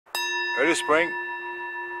Early spring,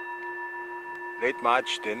 late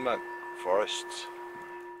March, Denmark, forests.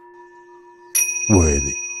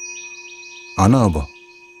 Worthy, honorable,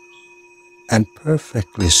 and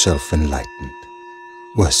perfectly self-enlightened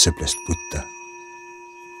was the blessed Buddha,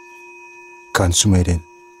 consummated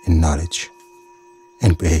in knowledge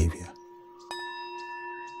and behavior,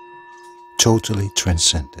 totally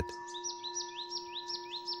transcended,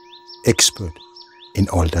 expert in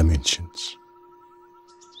all dimensions,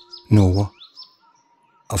 knower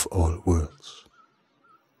of all worlds,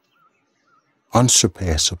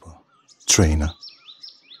 unsurpassable trainer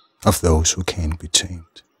of those who can be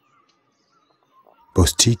tamed,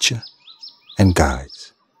 both teacher and guide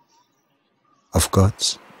of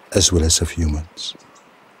gods as well as of humans,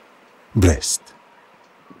 blessed,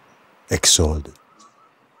 exalted,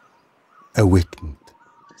 awakened,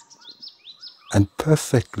 and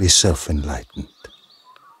perfectly self-enlightened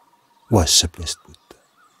was the blessed Buddha.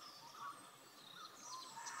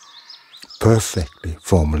 Perfectly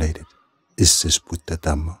formulated is this Buddha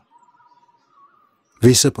Dhamma,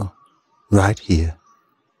 visible right here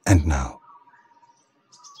and now,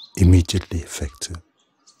 immediately effective,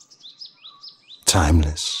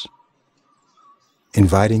 timeless,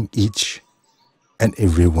 inviting each and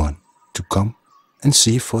every one to come and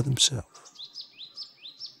see for themselves,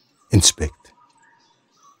 inspect,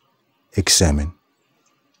 examine,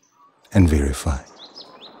 and verify,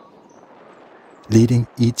 leading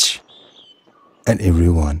each and every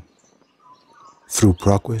one through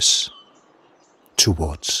progress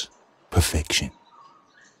towards perfection,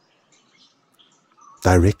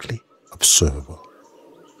 directly observable,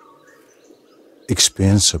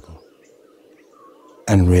 experienceable,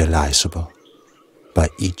 and realizable by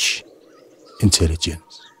each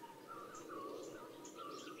intelligence,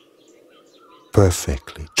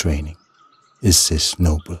 perfectly training is this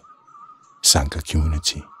noble Sangha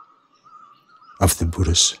community of the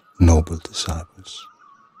Buddha's noble disciples.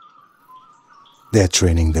 They are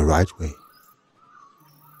training the right way,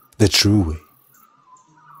 the true way,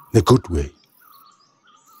 the good way,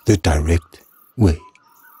 the direct way.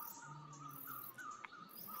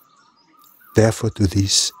 Therefore do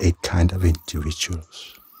these 8 kinds of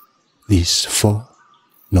individuals, these 4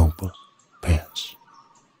 noble pairs,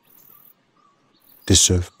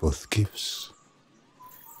 deserve both gifts,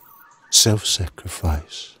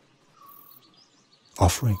 self-sacrifice,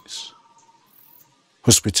 offerings,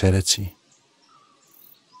 hospitality,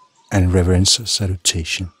 and reverential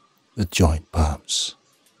salutation with joint palms.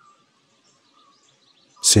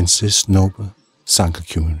 Since this noble Sangha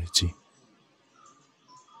community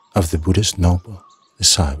of the Buddha's noble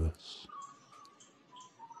disciples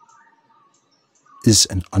is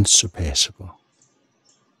an unsurpassable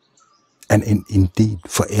and indeed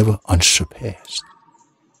forever unsurpassed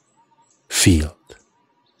field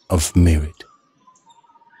of merit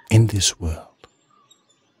in this world,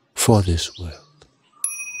 for this world,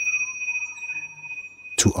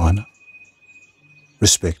 to honor,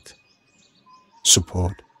 respect,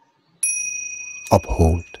 support,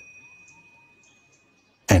 uphold,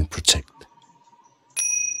 and protect.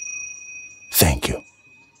 Thank you.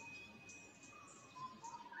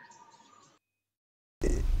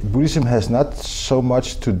 Buddhism has not so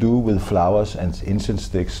much to do with flowers and incense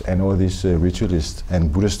sticks and all these ritualists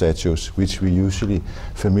and Buddha statues, which we usually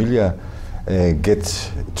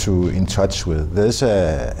get in touch with. There's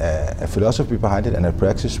a philosophy behind it and a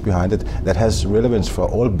practice behind it that has relevance for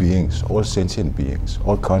all beings, all sentient beings,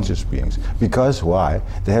 all conscious beings. Because why?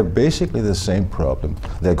 They have basically the same problem.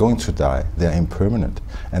 They're going to die, they're impermanent,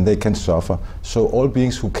 and they can suffer. So all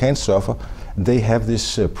beings who can suffer, they have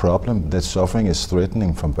this problem that suffering is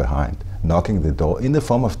threatening from behind, knocking the door in the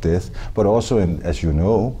form of death, but also, as you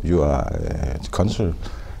know, you are consul.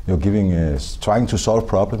 You're trying to solve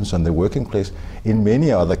problems on the working place in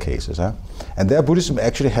many other cases. And there Buddhism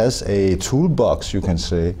actually has a toolbox, you can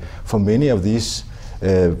say, for many of these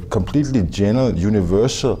completely general,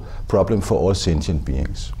 universal problems for all sentient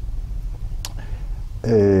beings.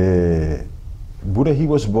 Buddha, he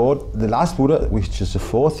was born, the last Buddha, which is the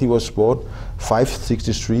 4th, he was born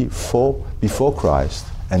 563 before Christ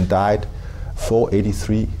and died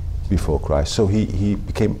 483 before Christ. So he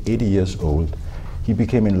became 80 years old. He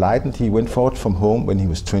became enlightened. He went forth from home when he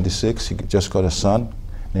was 26. He just got a son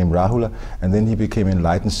named Rahula, and then he became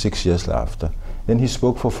enlightened 6 years after. Then he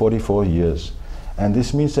spoke for 44 years. And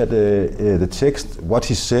this means that the text, what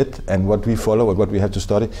he said and what we follow and what we have to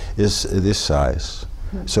study is this size.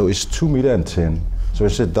 So it's 2 meters and 10. So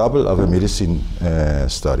it's a double of a medicine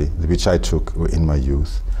study, which I took in my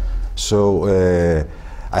youth. So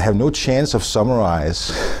I have no chance of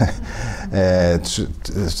summarize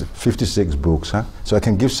 56 books. Huh? So I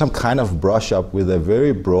can give some kind of brush up with a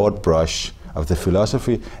very broad brush of the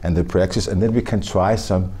philosophy and the practice, and then we can try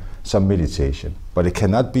some meditation. But it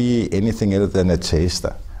cannot be anything else than a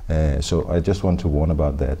taster. So I just want to warn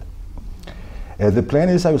about that. The plan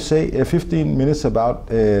is, I would say, 15 minutes about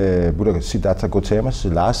Buddha Siddhartha Gautama's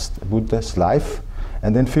last Buddha's life,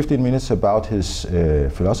 and then 15 minutes about his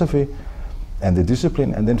philosophy and the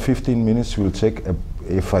discipline, and then 15 minutes we'll take,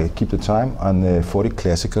 if I keep the time, on 40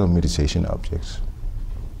 classical meditation objects.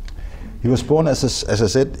 He was born, as I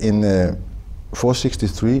said, in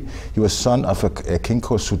 463. He was son of a king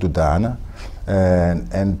called Suddhodana,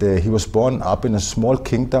 and he was born up in a small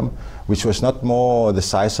kingdom which was not more the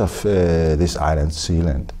size of this island,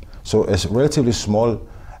 Zealand. So a relatively small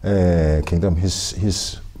kingdom.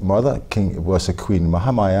 His mother was a Queen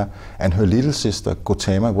Mahamaya, and her little sister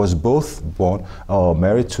Gautama was both born or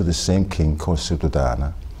married to the same king called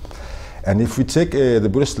Suddhodana. And if we take the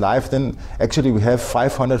Buddha's life, then actually we have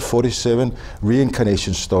 547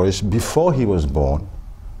 reincarnation stories before he was born.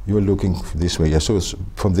 You are looking this way, yeah, so it's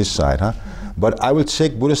from this side, huh? But I will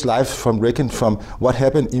take Buddha's life from what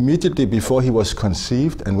happened immediately before he was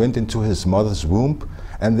conceived and went into his mother's womb,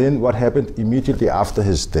 and then what happened immediately after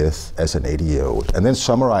his death as an 80-year-old, and then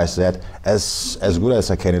summarize that as good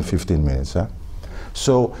as I can in 15 minutes. Huh?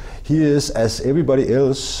 So he is, as everybody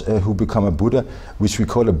else who become a Buddha, which we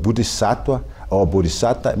call a Bodhisattva or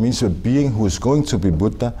Bodhisattva, it means a being who is going to be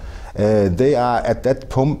Buddha. They are at that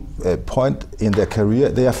point in their career,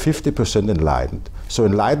 they are 50% enlightened. So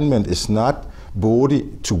enlightenment is not Bodhi,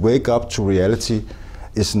 to wake up to reality.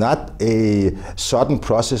 It's not a sudden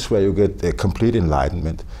process where you get a complete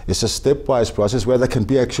enlightenment. It's a stepwise process where there can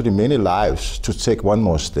be actually many lives to take one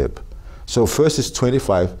more step. So first is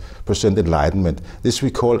 25% enlightenment. This we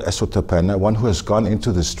call a Sotapanna, one who has gone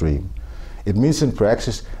into the stream. It means in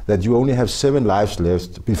practice that you only have 7 lives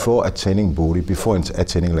left before attaining Bodhi, before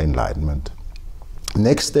attaining enlightenment.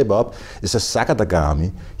 Next step up is a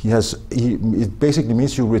Sakadagami. It basically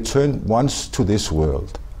means you return once to this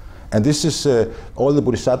world. And this is all the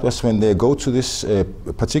Bodhisattvas, when they go to this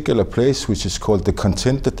particular place, which is called the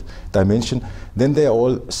contented dimension, then they are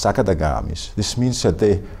all Sakadagamis. This means that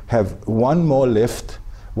they have one more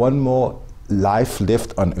life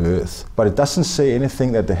left on earth. But it doesn't say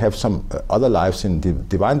anything that they have some other lives in the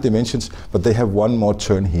divine dimensions, but they have one more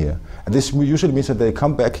turn here. And this usually means that they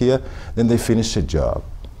come back here, then they finish the job.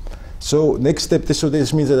 So next step,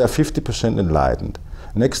 this means that they are 50% enlightened.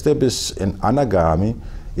 Next step is an Anagami.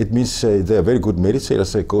 It means they are very good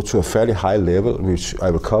meditators. They go to a fairly high level, which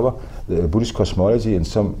I will cover, the Buddhist cosmology, and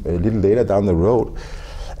a little later down the road.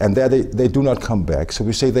 And there they do not come back. So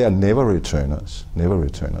we say they are never returners, never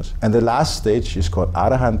returners. And the last stage is called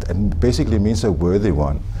Arahant, and basically means a worthy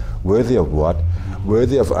one. Worthy of what?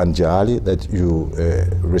 Worthy of Anjali, that you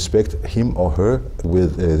respect him or her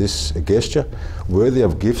with this gesture. Worthy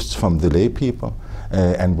of gifts from the lay people.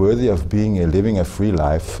 And worthy of living a free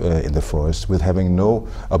life in the forest, with having no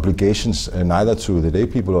obligations neither to the lay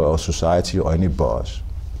people or society or any boss.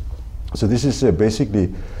 So this is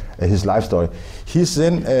basically his life story. He's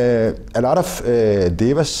then a lot of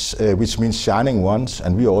devas, which means shining ones,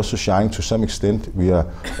 and we are also shining to some extent. We are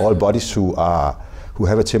all bodies who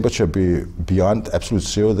have a temperature beyond absolute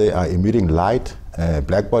zero. They are emitting light,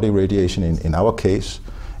 black body radiation in our case.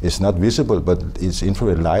 It's not visible, but it's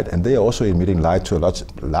infrared light, and they are also emitting light to a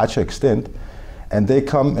larger extent. And they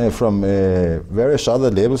come from various other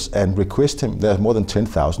levels and request him. There are more than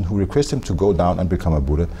 10,000 who request him to go down and become a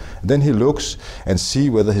Buddha. Then he looks and see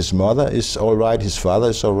whether his mother is all right, his father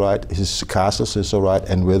is all right, his castles is all right,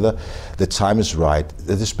 and whether the time is right.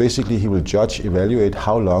 That is basically, he will evaluate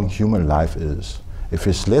how long human life is. If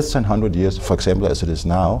it's less than 100 years, for example, as it is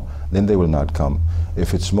now, then they will not come.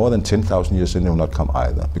 If it's more than 10,000 years, then they will not come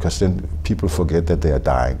either, because then people forget that they are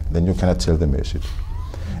dying. Then you cannot tell the message.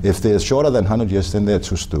 If they are shorter than 100 years, then they are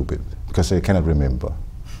too stupid, because they cannot remember.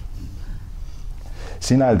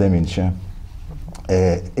 Senile dementia.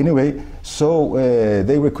 Anyway, so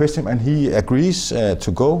they request him, and he agrees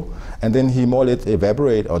to go, and then he more or less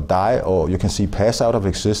evaporate or die, or you can see pass out of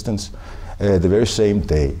existence the very same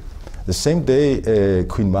day. The same day,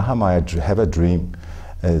 Queen Mahamaya have a dream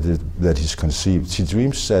that is conceived. She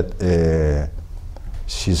dreams that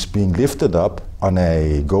she's being lifted up on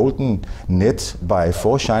a golden net by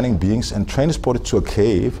 4 shining beings and transported to a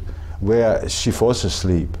cave where she falls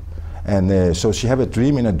asleep. And so she have a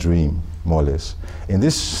dream in a dream, more or less. In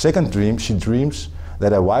this second dream, she dreams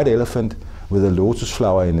that a white elephant with a lotus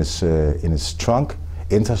flower in its trunk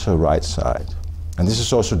enters her right side. And this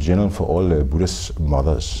is also general for all Buddhist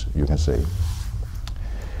mothers, you can say.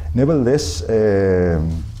 Nevertheless,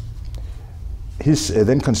 he's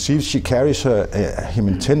then conceived. She carries him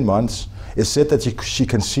in 10 months. It's said that she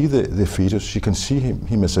can see the fetus. She can see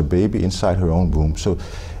him as a baby inside her own womb. So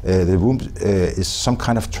the womb is some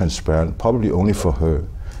kind of transparent, probably only for her.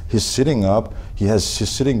 He's sitting up. He's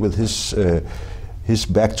sitting with his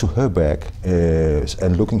back to her back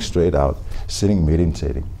and looking straight out, sitting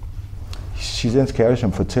meditating. She then carries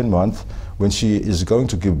him for 10 months. When she is going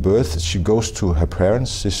to give birth, she goes to her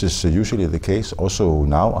parents. This is usually the case also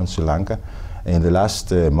now on Sri Lanka. In the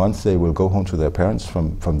last month, they will go home to their parents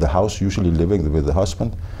from the house, usually living with the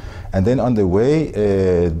husband. And then on the way,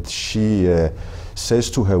 she says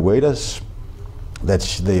to her waiters that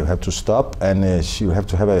they have to stop, and she will have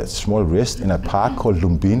to have a small rest in a park called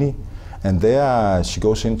Lumbini. And there she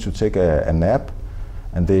goes in to take a nap,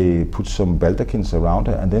 and they put some baldachins around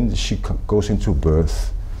her, and then she goes into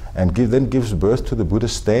birth. And then gives birth to the Buddha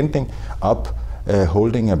standing up,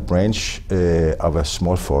 holding a branch of a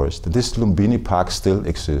small forest. This Lumbini Park still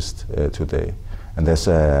exists today. And there's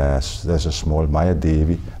a small Maya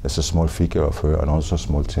Devi, there's a small figure of her, and also a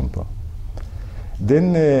small temple.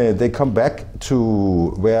 Then they come back to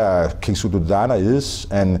where King Suddhodana is,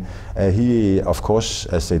 and he, of course,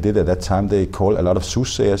 as they did at that time, they call a lot of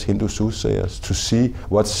soothsayers, Hindu soothsayers, to see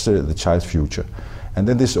what's the child's future. And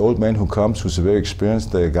then this old man who comes, who's a very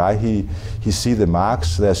experienced guy, he sees the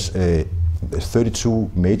marks. There's 32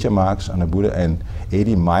 major marks on a Buddha and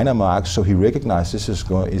 80 minor marks, so he recognizes this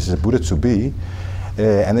is a Buddha to be.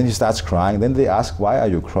 And then he starts crying. Then they ask, why are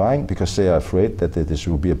you crying? Because they are afraid that this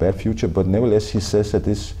will be a bad future. But nevertheless, he says that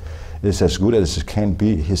this is as good as it can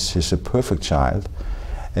be. He's a perfect child.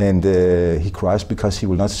 And he cries because he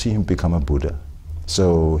will not see him become a Buddha.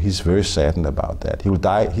 So he's very saddened about that. He will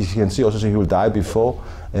die. He can see also he will die before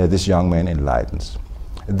this young man enlightens.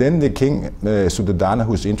 Then the king, Suddhodana,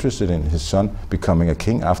 who is interested in his son becoming a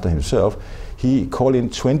king after himself, he called in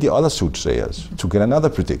 20 other soothsayers to get another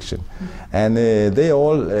prediction. And they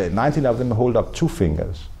all, 19 of them hold up 2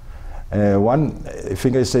 fingers. One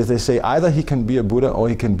finger says, they say either he can be a Buddha or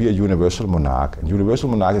he can be a universal monarch. And universal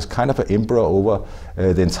monarch is kind of an emperor over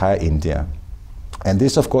the entire India. And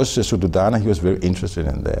this, of course, Suddhodana, he was very interested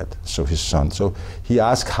in that, so his son. So he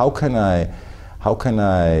asked, how can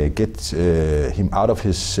I get him out of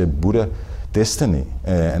his Buddha destiny?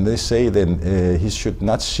 And they say then he should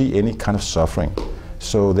not see any kind of suffering.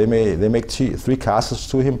 So they make 3 castles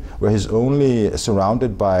to him where he's only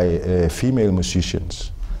surrounded by female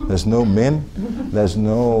musicians. There's no men, there's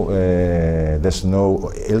no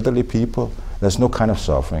elderly people, there's no kind of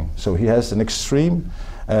suffering. So he has an extreme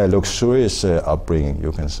luxurious upbringing,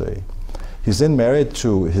 you can say. He's then married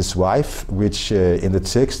to his wife, which in the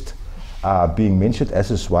text are being mentioned as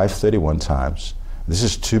his wife 31 times. This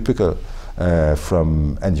is typical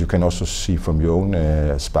and you can also see from your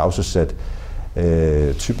own spouses that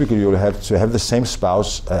typically you'll have to have the same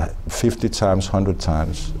spouse 50 times, 100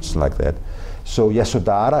 times, it's like that. So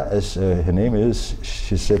Yasodhara, as her name is,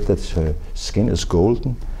 she said that her skin is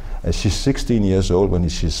golden. She's 16 years old when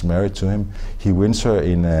she's married to him. He wins her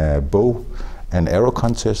in a bow and arrow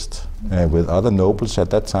contest with other nobles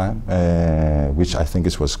at that time, which I think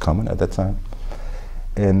was common at that time.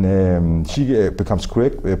 And she becomes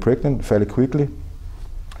pregnant fairly quickly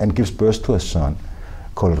and gives birth to a son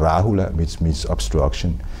called Rahula, which means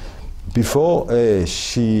obstruction. Before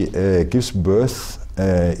she gives birth,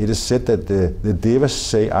 it is said that the devas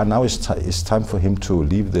say, now it's time for him to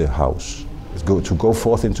leave the house. To go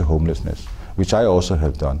forth into homelessness, which I also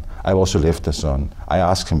have done. I've also left a son. I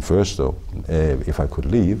asked him first, though, if I could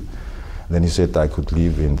leave. Then he said I could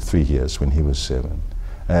leave in 3 years when he was 7.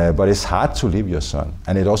 But it's hard to leave your son,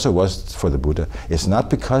 and it also was for the Buddha. It's not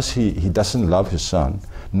because he doesn't love his son,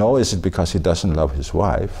 nor is it because he doesn't love his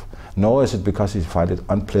wife, nor is it because he finds it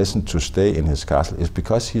unpleasant to stay in his castle. It's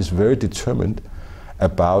because he's very determined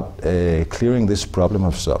about clearing this problem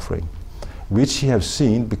of suffering, which he has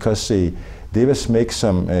seen because Devas make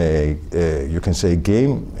some, you can say,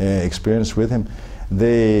 game experience with him.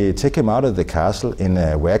 They take him out of the castle in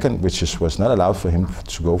a wagon, which was not allowed for him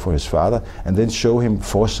to go for his father, and then show him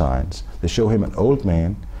 4 signs. They show him an old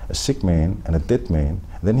man, a sick man, and a dead man.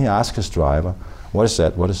 And then he asks his driver, what is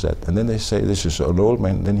that, what is that? And then they say, this is an old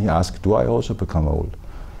man. Then he asks, do I also become old?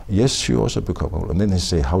 Yes, you also become old. And then they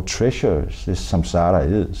say, how treacherous this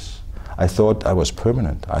samsara is. I thought I was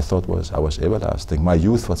permanent. I thought I was everlasting. My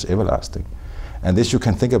youth was everlasting. And this you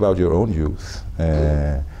can think about your own youth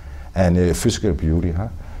and physical beauty. Huh?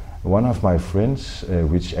 One of my friends,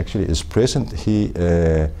 which actually is present, he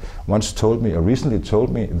once told me, or recently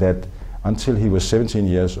told me, that until he was 17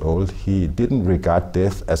 years old, he didn't regard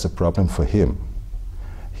death as a problem for him.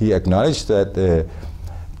 He acknowledged that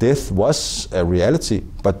death was a reality,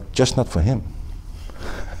 but just not for him.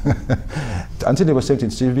 Until they were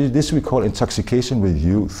 17, this we call intoxication with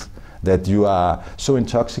youth. That you are so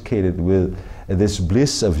intoxicated with this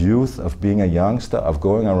bliss of youth, of being a youngster, of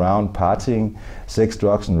going around partying, sex,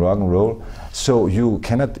 drugs and rock and roll. So you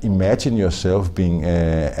cannot imagine yourself being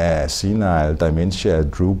a senile, dementia,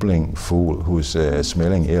 drooping fool who's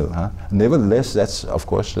smelling ill. Huh? Nevertheless, that's of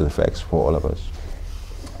course the facts for all of us.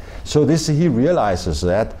 So he realizes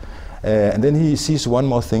that, and then he sees one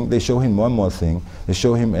more thing. They show him one more thing. They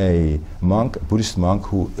show him a monk, a Buddhist monk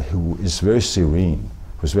who is very serene,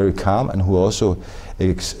 who's very calm, and who also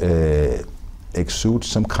exudes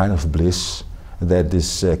some kind of bliss that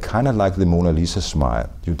is kind of like the Mona Lisa smile.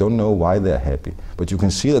 You don't know why they're happy, but you can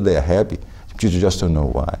see that they're happy, you just don't know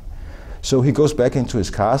why. So he goes back into his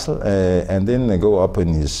castle and then they go up in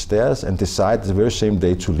his stairs and decides the very same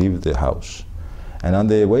day to leave the house. And on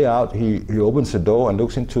the way out, he opens the door and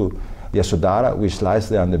looks into Yasodhara, which lies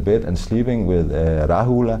there on the bed and sleeping with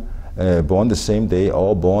Rahula, born the same day,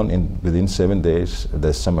 or born within 7 days.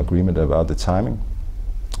 There's some agreement about the timing.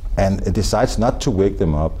 And it decides not to wake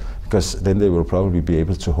them up, because then they will probably be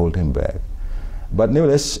able to hold him back. But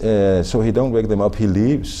nevertheless, so he don't wake them up, he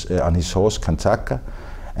leaves on his horse Kantaka,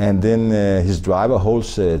 and then his driver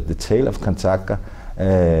holds the tail of Kantaka,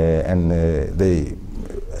 and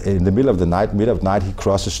in the middle of the night, he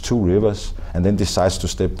crosses 2 rivers, and then decides to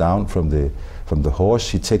step down from the horse.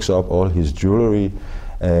 He takes up all his jewelry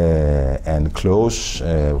and clothes,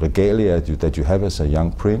 regalia that you have as a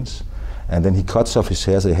young prince. And then he cuts off his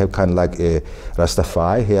hair, so they have kind of like a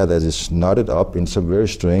Rastafari hair that is knotted up in some very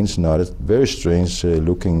strange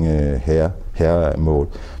looking hair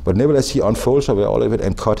mold. But nevertheless, he unfolds over all of it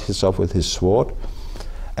and cuts it off with his sword.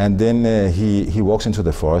 And then he walks into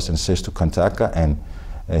the forest and says to Kantaka and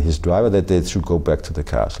his driver that they should go back to the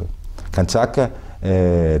castle. Kantaka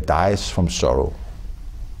dies from sorrow.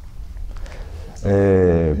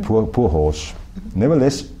 Poor horse.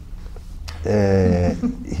 Nevertheless,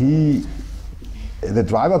 the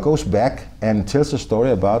driver goes back and tells a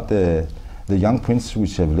story about the young prince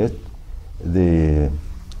which have left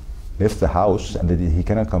the house and that he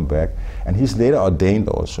cannot come back. And he's later ordained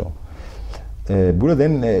also. Buddha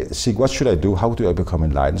then seeks, what should I do? How do I become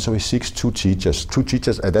enlightened? So he seeks 2 teachers. 2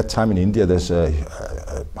 teachers at that time in India, there's a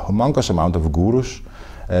humongous amount of gurus.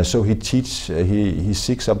 So he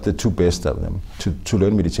seeks up the 2 best of them to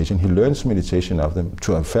learn meditation. He learns meditation of them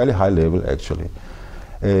to a fairly high level actually.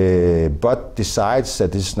 But decides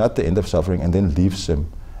that this is not the end of suffering and then leaves them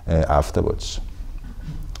afterwards.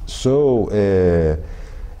 So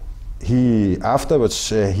he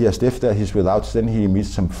has left there, he's without, then he meets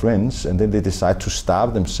some friends and then they decide to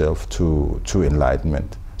starve themselves to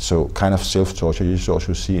enlightenment. So kind of self-torture. You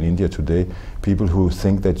also see in India today people who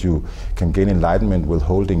think that you can gain enlightenment with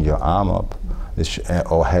holding your arm up,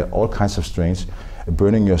 or have all kinds of strange,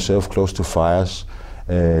 burning yourself close to fires,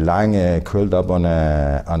 lying curled up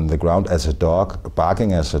on the ground as a dog,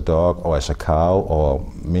 barking as a dog or as a cow, or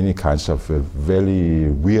many kinds of very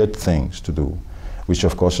weird things to do, which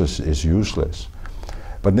of course is useless.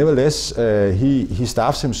 But nevertheless, he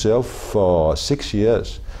starves himself for 6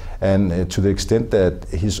 years, and to the extent that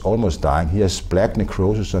he's almost dying. He has black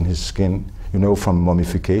necrosis on his skin. You know, from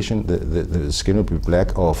mummification, the skin will be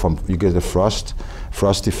black, or from you get a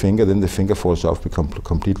frosty finger, then the finger falls off, become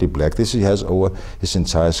completely black. This he has over his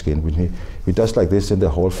entire skin. When he does like this, then the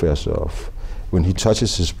whole falls off. When he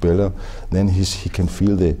touches his belly, then he can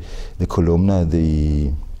feel the columna,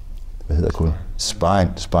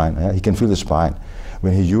 spine. He can feel the spine.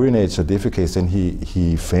 When he urinates or defecates, then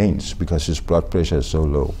he faints because his blood pressure is so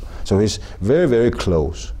low. So he's very, very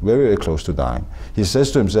close to dying. He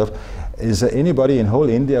says to himself, is there anybody in whole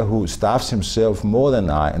India who starves himself more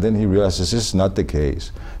than I? And then he realizes this is not the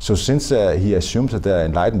case. So since he assumes that they are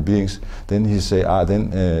enlightened beings, then he says,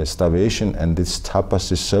 then starvation and this tapas,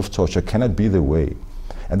 this self-torture cannot be the way.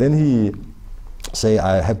 And then he say,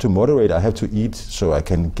 I have to moderate, I have to eat so I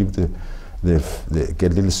can give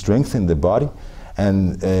get a little strength in the body.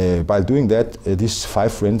 And by doing that, these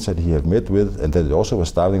 5 friends that he had met with and that also were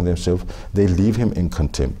starving themselves, they leave him in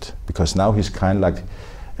contempt, because now he's kind of like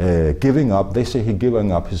giving up. They say he's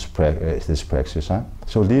giving up his practice. Huh?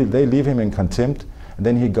 So they leave him in contempt, and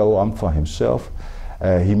then he go on for himself.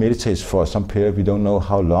 He meditates for some period, we don't know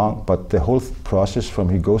how long, but the whole process from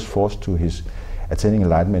he goes forth to his attaining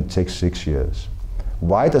enlightenment takes 6 years.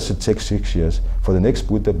 Why does it take 6 years? For the next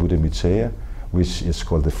Buddha, Buddha Miteya, which is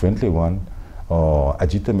called the friendly one, or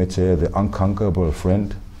Ajita Miteya, the unconquerable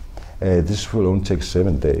friend, this will only take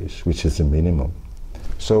 7 days, which is the minimum.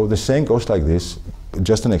 So the saying goes like this,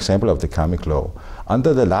 just an example of the karmic law.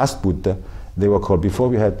 Under the last Buddha, they were called, before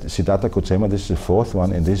we had Siddhartha Gautama, this is the 4th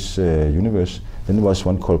one in this universe, then there was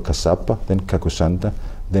one called Kassapa, then Kakusanta,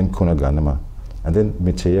 then Kunaganama, and then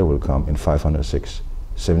Metea will come in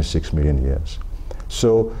 76 million years.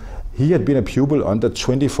 So he had been a pupil under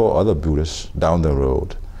 24 other Buddhas down the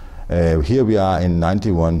road. Here we are in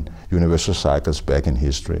 91 universal cycles back in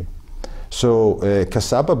history. So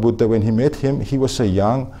Kassapa Buddha, when he met him, he was a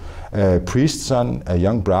young priest son, a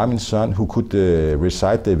young Brahmin son who could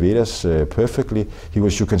recite the Vedas perfectly. He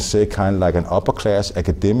was, you can say, kind of like an upper class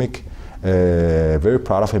academic, very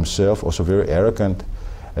proud of himself, also very arrogant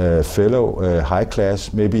fellow, high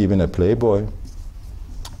class, maybe even a playboy,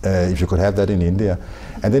 if you could have that in India.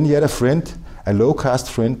 And then he had a friend, a low caste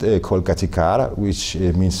friend called Gatikara, which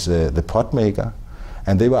means the pot maker.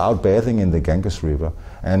 And they were out bathing in the Ganges River.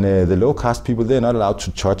 And the low caste people, they're not allowed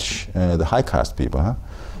to touch the high caste people. Huh?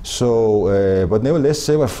 So, but nevertheless,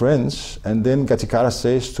 they were friends. And then Gatikara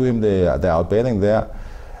says to him, they're out bathing there,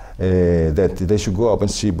 that they should go up and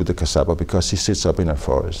see Buddha Kassapa because he sits up in a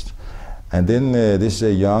forest. And then this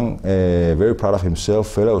young, very proud of himself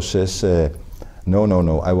fellow says,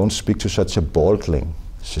 no, I won't speak to such a baldling,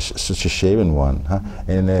 such a shaven one. Huh?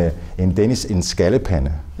 In Danish, in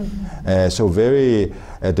skallepande. So very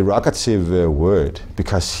derogative word,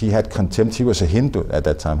 because he had contempt. He was a Hindu at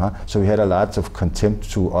that time, huh? So he had a lot of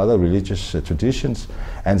contempt to other religious traditions.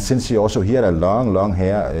 And since he had a long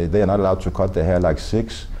hair, they are not allowed to cut their hair like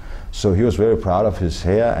Sikhs. So he was very proud of his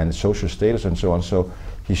hair and social status and so on. So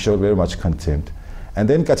he showed very much contempt. And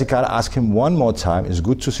then Gatikara asked him one more time, it's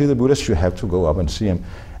good to see the Buddhas, you have to go up and see him.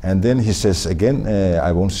 And then he says again,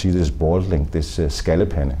 I won't see this baldling, this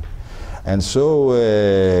skallepande. And so,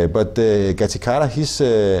 but Gatikara, he's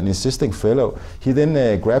an insisting fellow. He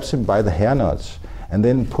then grabs him by the hair knots and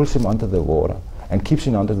then pulls him under the water and keeps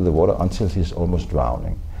him under the water until he's almost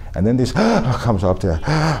drowning. And then this comes up there,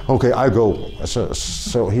 okay, I'll go.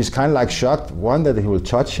 So he's kind of like shocked, one, that he will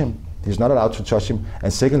touch him. He's not allowed to touch him.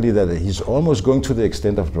 And secondly, that he's almost going to the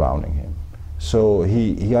extent of drowning him. So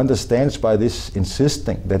he understands by this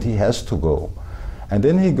insisting that he has to go. And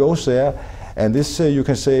then he goes there, and this you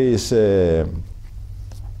can say is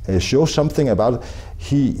shows something about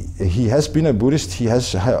he has been a Buddhist. He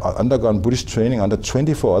has undergone Buddhist training under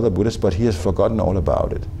 24 other Buddhists, but he has forgotten all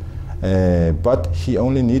about it. But he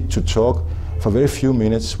only needs to talk for very few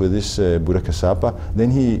minutes with this Buddha Kassapa. Then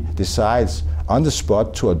he decides on the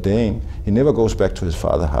spot to ordain. He never goes back to his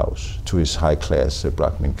father's house, to his high class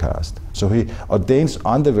Brahmin caste. So he ordains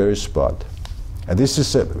on the very spot. And this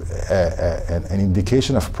is an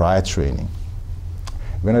indication of prior training.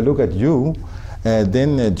 When I look at you,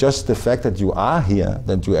 then just the fact that you are here,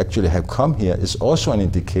 that you actually have come here, is also an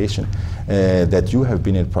indication that you have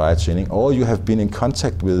been in prior training, or you have been in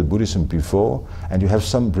contact with Buddhism before, and you have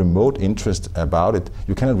some remote interest about it.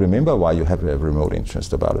 You cannot remember why you have a remote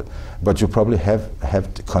interest about it, but you probably have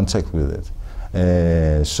contact with it.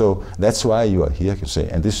 So that's why you are here, I can say,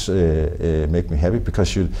 and this makes me happy,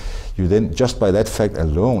 because you then, just by that fact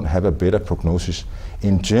alone, have a better prognosis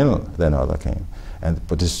in general than other can.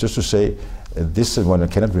 But it's just to say, this one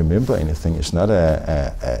cannot remember anything. It's not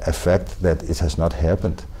a fact that it has not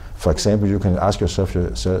happened. For example, you can ask yourself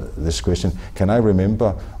this question: can I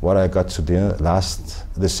remember what I got to dinner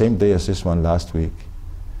the same day as this one last week,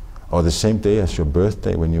 or the same day as your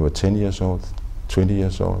birthday when you were 10 years old, 20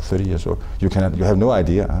 years old, 30 years old? You cannot. You have no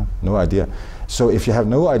idea. Huh? No idea. So if you have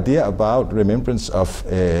no idea about remembrance of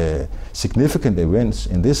significant events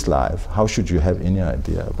in this life, how should you have any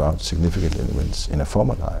idea about significant events in a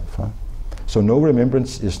former life? Huh? So no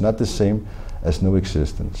remembrance is not the same as no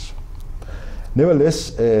existence.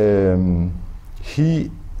 Nevertheless,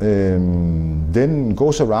 he then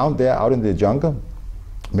goes around there out in the jungle,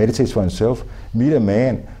 meditates for himself, meet a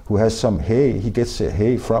man who has some hay. He gets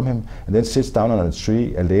hay from him and then sits down on a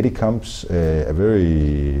tree. A lady comes, a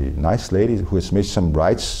very nice lady who has made some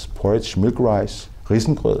rice porridge, milk rice,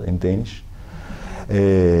 risengrød in Danish,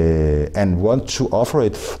 and want to offer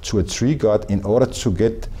it to a tree god in order to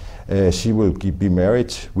get she will be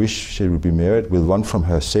married, she will be married with one from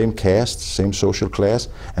her same caste, same social class,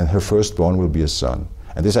 and her firstborn will be a son.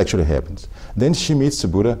 And this actually happens. Then she meets the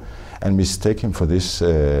Buddha and mistakes him for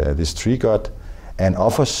this tree god, and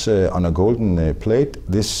offers on a golden plate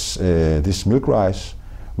this milk rice,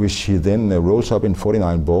 which he then rolls up in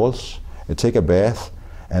 49 balls, take a bath,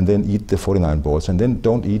 and then eat the 49 balls, and then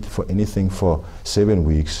don't eat for anything for 7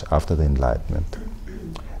 weeks after the enlightenment.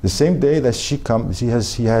 The same day that she comes,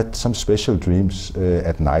 he had some special dreams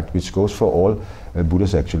at night, which goes for all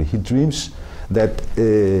Buddhas actually. He dreams that,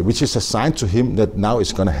 which is a sign to him that now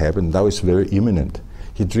it's going to happen, now it's very imminent.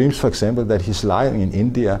 He dreams, for example, that he's lying in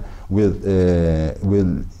India with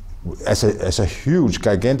as a huge,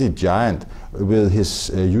 gigantic giant, with his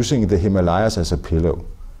using the Himalayas as a pillow,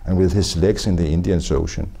 and with his legs in the Indian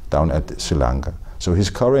Ocean down at Sri Lanka. So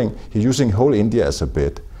he's using whole India as a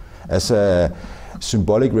bed, as a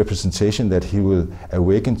symbolic representation that he will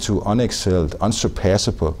awaken to unexcelled,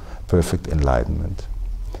 unsurpassable, perfect enlightenment.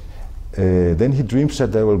 Then he dreams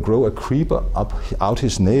that there will grow a creeper up out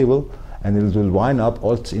his navel, and it will wind up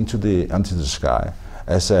all into the sky,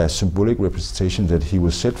 as a symbolic representation that he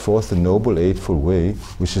will set forth the Noble Eightfold Way,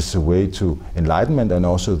 which is the way to enlightenment and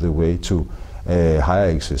also the way to higher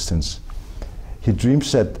existence. He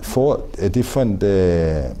dreams that 4 different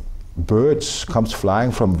birds comes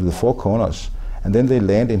flying from the 4 corners, and then they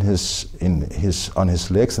land on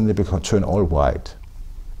his legs, and they turn all white,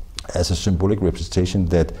 as a symbolic representation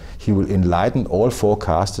that he will enlighten all 4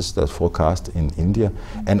 castes, that 4 castes in India,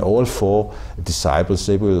 and all 4 disciples.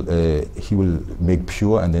 He will make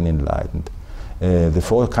pure and then enlightened. The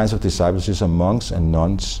 4 kinds of disciples are monks and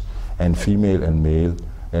nuns, and female and male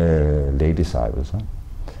lay disciples.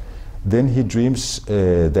 Then he dreams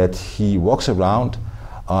that he walks around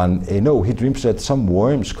on he dreams that some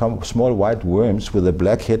worms come, small white worms with a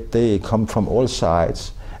black head, they come from all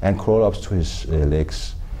sides and crawl up to his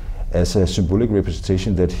legs, as a symbolic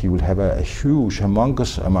representation that he will have a huge,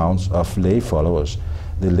 humongous amounts of lay followers.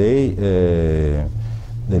 The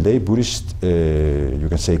lay Buddhist, you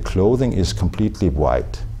can say, clothing is completely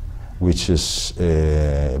white, which is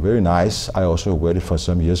very nice. I also wear it for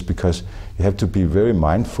some years because you have to be very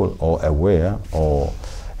mindful or aware or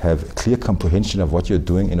have clear comprehension of what you're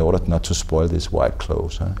doing in order not to spoil these white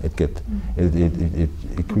clothes. It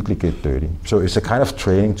quickly gets dirty. So it's a kind of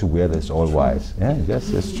training to wear this all white. Yeah, yes,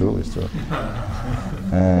 it's true, it's true.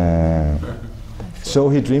 So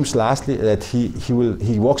he dreams lastly that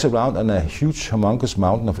he walks around on a huge, humongous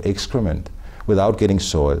mountain of excrement without getting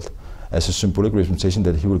soiled, as a symbolic representation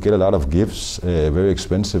that he will get a lot of gifts, very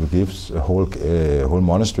expensive gifts, whole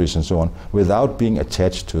monasteries and so on, without being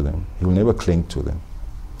attached to them. He will never cling to them.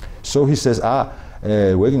 So he says,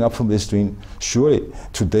 waking up from this dream, surely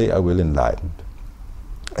today I will enlighten.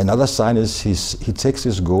 Another sign is he takes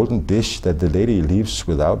this golden dish that the lady leaves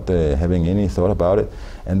without having any thought about it,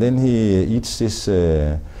 and then he eats these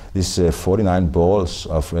 49 balls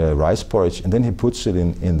of rice porridge, and then he puts it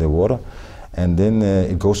in the water, and then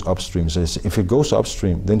it goes upstream. So if it goes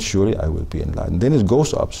upstream, then surely I will be enlightened. Then it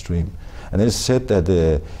goes upstream, and then it's said that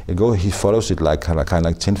he follows it like kind of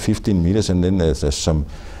like 10-15 meters, and then there's some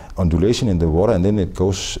undulation in the water, and then it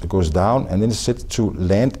goes down, and then it's said to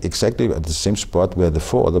land exactly at the same spot where the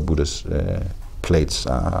 4 other Buddha's plates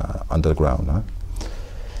are underground.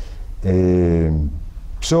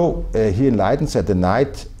 So he enlightens at the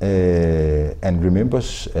night and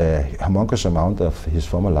remembers a humongous amount of his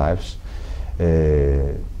former lives.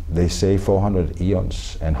 They say 400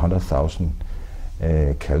 eons and 100,000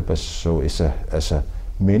 kalpas, so it's a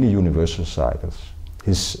many universal cycles.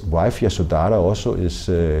 His wife Yasodhara also is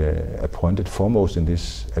appointed foremost in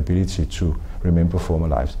this ability to remember former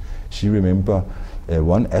lives. She remembers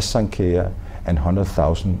 1 asankya and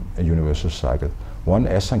 100,000 universal cycles. 1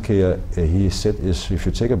 asankya, he said, is if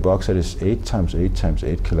you take a box that is 8 times 8 times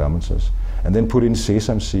 8 kilometers, and then put in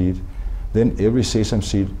sesame seed, then every sesame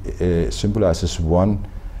seed symbolizes 1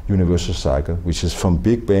 universal cycle, which is from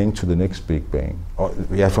Big Bang to the next Big Bang. Or,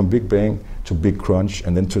 from Big Bang to Big Crunch,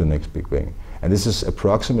 and then to the next Big Bang. And this is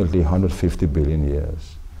approximately 150 billion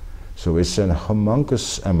years. So it's a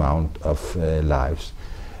humongous amount of lives.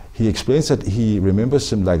 He explains that he remembers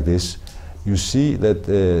them like this. You see that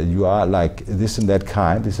you are like this and that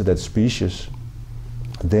kind, this and that species.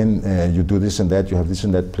 Then you do this and that, you have this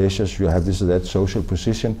and that pleasures, you have this and that social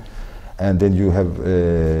position, and then you have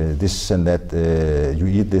this and that, you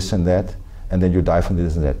eat this and that, and then you die from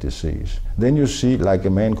this and that disease. Then you see like a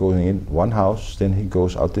man going in one house, then he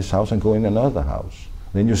goes out this house and go in another house.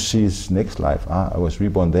 Then you see his next life. I was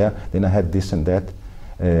reborn there, then I had this and that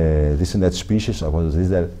species, or was this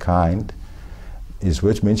that kind. It's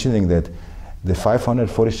worth mentioning that the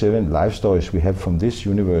 547 life stories we have from this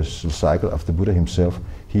universal cycle of the Buddha himself,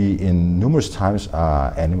 he in numerous times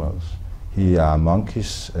are animals. He are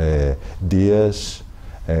monkeys, deers,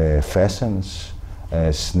 pheasants,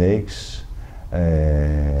 snakes.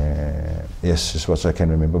 Yes, is what I can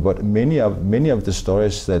remember. But many of the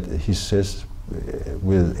stories that he says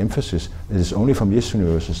with emphasis, it is only from this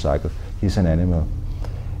universal cycle. He's an animal,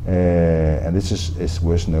 and this is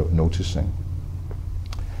worth noticing.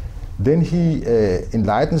 Then he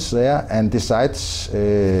enlightens there and decides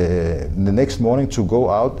the next morning to go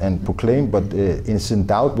out and proclaim, but is in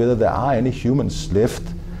doubt whether there are any humans left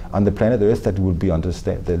on the planet Earth that will be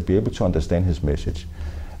able to understand his message.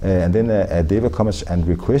 And then a Deva comes and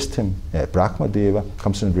requests him, Brahma Deva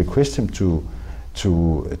comes and requests him to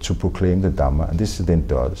proclaim the Dhamma, and this he then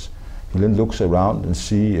does. He then looks around and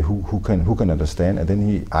see who can understand, and then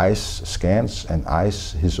he scans and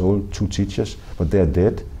eyes his old 2 teachers, but they're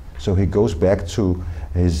dead. So he goes back to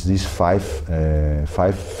these five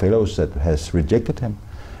fellows that has rejected him.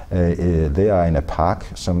 They are in a park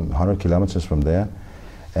some 100 kilometers from there,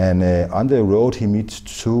 and on the road he meets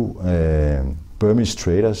 2 Burmese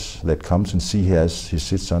traders that comes and he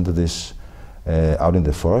sits under this out in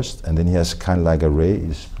the forest, and then he has kind of like a ray.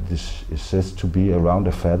 This is said to be around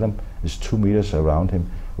a fathom. It's 2 meters around him,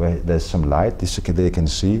 where there's some light. They can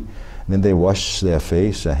see. And then they wash their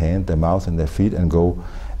face, their hand, their mouth, and their feet, and go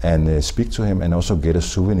and speak to him, and also get a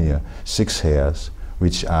souvenir, 6 hairs,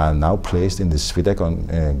 which are now placed in the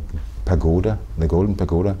Svitagon pagoda, the golden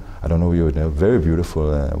pagoda. I don't know if you know, very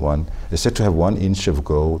beautiful one. It's said to have 1 inch of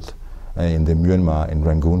gold in the Myanmar, in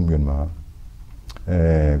Rangoon, Myanmar.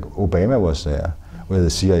 Obama was there with the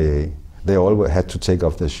CIA. They all had to take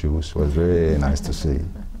off their shoes. It was very nice to see.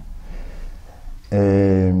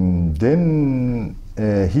 Then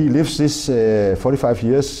he lives this 45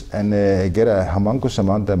 years and get a humongous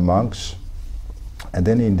amount of monks. And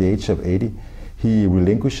then in the age of 80, he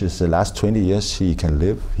relinquishes the last 20 years he can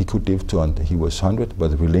live. He could live to he was 100,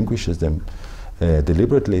 but relinquishes them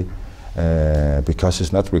deliberately because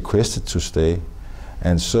he's not requested to stay.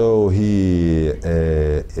 And so he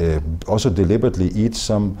also deliberately eats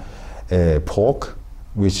some pork,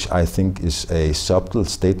 which I think is a subtle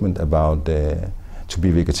statement about to be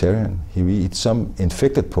vegetarian. He eats some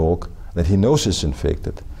infected pork that he knows is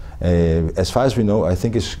infected. As far as we know, I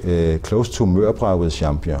think it's close to mørbræ with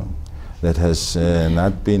champignon that has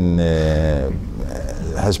not been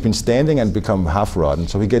has been standing and become half rotten.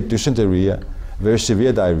 So he gets dysentery, very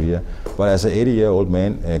severe diarrhea. But as an 80-year-old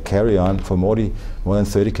man, carry on for more than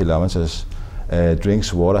 30 kilometers,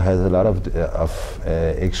 drinks water, has a lot of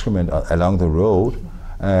excrement along the road,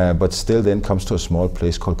 but still then comes to a small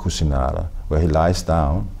place called Kusinara, where he lies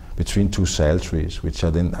down between 2 sal trees, which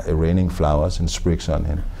are then raining flowers and sprigs on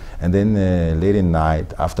him. And then late in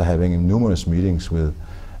night, after having numerous meetings with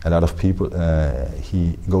a lot of people,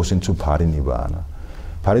 he goes into Parinibbana.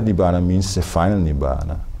 Parinibbana means the final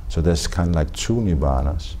Nibbana. So there's kind of like 2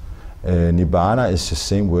 Nibbanas. Nibbana is the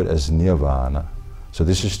same word as Nirvana. So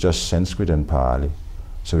this is just Sanskrit and Pali.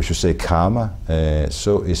 So if you say karma,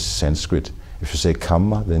 so is Sanskrit. If you say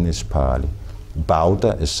kamma, then it's Pali.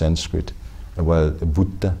 Bauddha is Sanskrit, while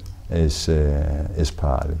Buddha is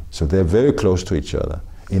Pali. So they're very close to each other.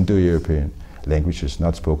 Indo-European languages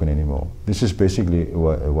not spoken anymore. This is basically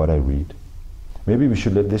what I read. Maybe we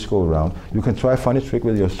should let this go around. You can try a funny trick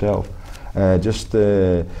with yourself. Just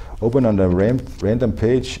open on a random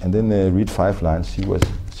page and then read 5 lines, see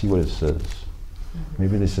what it says.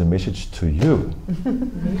 Maybe this is a message to you.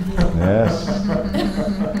 Yes.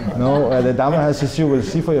 No, the Dhamma has this, you will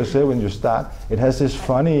see for yourself when you start. It has this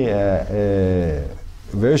funny,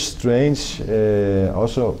 very strange,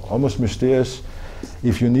 also almost mysterious.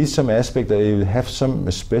 If you need some aspect that you have some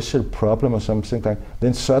special problem or something like,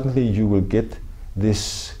 then suddenly you will get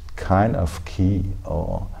this kind of key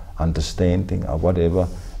or understanding or whatever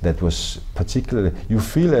that was particularly, you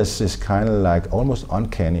feel as this kind of like almost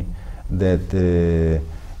uncanny that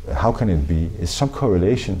how can it be? It's some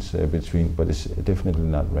correlations between, but it's definitely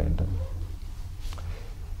not random.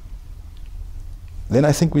 Then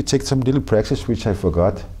I think we take some little practice which I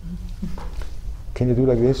forgot. Can you do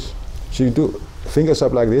like this? So you do fingers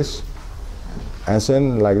up like this, and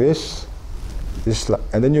then like this,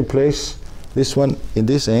 and then you place this one in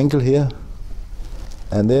this angle here,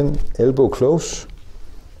 and then elbow close.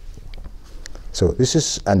 So this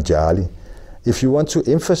is Anjali. If you want to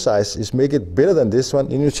emphasize, is make it better than this one,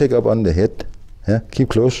 then you take up on the head. Yeah? Keep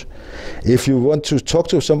close. If you want to talk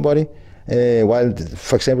to somebody, while,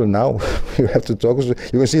 for example, now you have to talk, you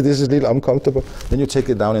can see this is a little uncomfortable, then you take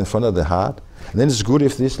it down in front of the heart. And then it's good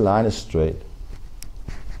if this line is straight.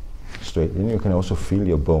 Then you can also feel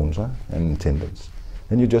your bones and tendons.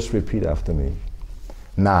 Then you just repeat after me.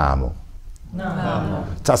 Namo. Namo.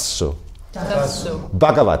 Tasso. Tasso.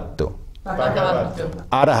 Bhagavato. Bhagavato.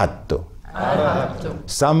 Arahato. Arahato.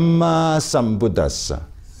 Samma Sambuddhassa.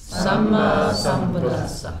 Samma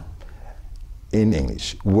Sambuddhassa. In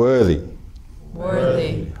English, worthy.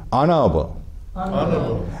 Worthy. Honorable.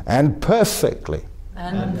 Honorable. And perfectly.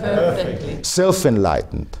 And perfectly.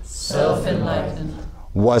 Self-enlightened. Self-enlightened.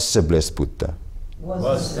 Was the blessed Buddha.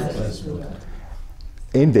 Was the blessed Buddha.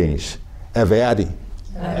 In Danish, erhverdig.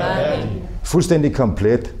 Erhverdig. Fuldstændig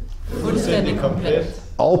komplet. Fuldstændig komplet.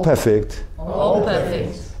 Og perfekt. Og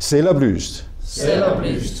perfekt. Selvoplyst.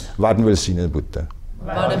 Selvoplyst. Var den velsignede Buddha.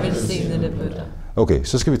 Hvor der velsignede bøtter. Okay,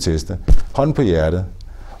 så skal vi teste. Hånden på hjertet.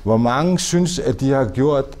 Hvor mange synes, at de har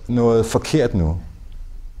gjort noget forkert nu?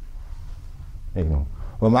 Ikke nu.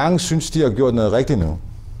 Hvor mange synes, de har gjort noget rigtigt nu?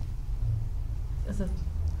 Altså,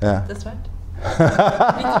 ja. That's right.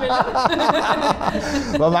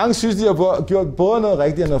 Hvor mange synes, de har gjort både noget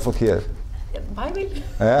rigtigt og noget forkert? Ja, mig vil.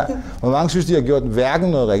 Ja. Hvor mange synes, de har gjort hverken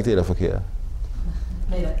noget rigtigt eller forkert?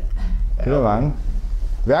 Nej. Det er mange.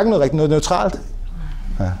 Hverken noget rigtigt, noget neutralt?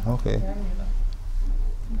 Ja, okay.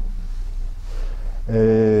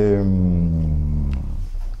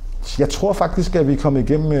 Jeg tror faktisk, at vi er kommet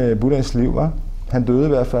igennem Buddhas liv, var? Han døde i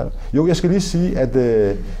hvert fald. Jo, jeg skal lige sige,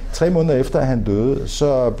 at 3 måneder efter at han døde,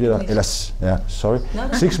 så bliver der, eller, ja, sorry,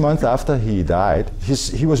 6 months after he died,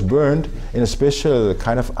 he was burned in a special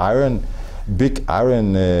kind of big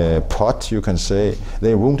iron pot, you can say.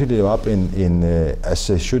 They wounded him up in as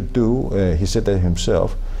they should do, he said that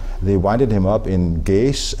himself. They winded him up in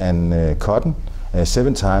gauze and cotton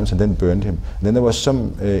 7 times and then burned him. And then there was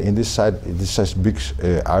some in this side, this big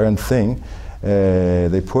iron thing.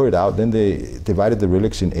 They poured it out, then they divided the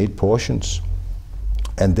relics in 8 portions.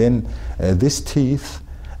 And then this teeth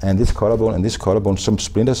and this collarbone, some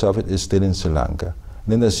splinters of it is still in Sri Lanka.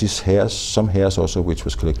 And then there's these hairs, some hairs also which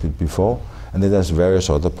was collected before, and then there's various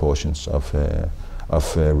other portions of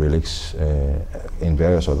relics in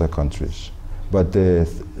various other countries. But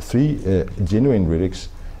 3 genuine relics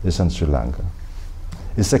is in Sri Lanka.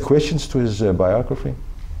 Is there questions to his biography?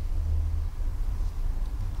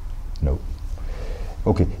 No.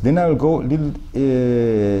 Okay, then I will go a little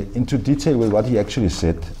into detail with what he actually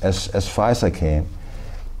said, as far as I can.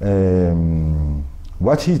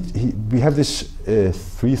 We have this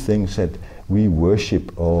 3 things that we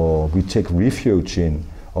worship, or we take refuge in,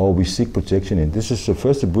 or we seek protection in. This is the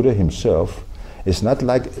first Buddha himself. It's not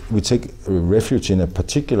like we take refuge in a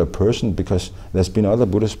particular person, because there's been other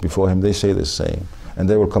Buddhas before him, they say the same. And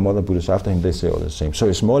there will come other Buddhas after him, they say all the same. So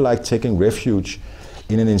it's more like taking refuge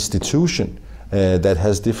in an institution that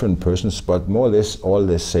has different persons, but more or less all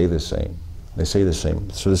they say the same. They say the same.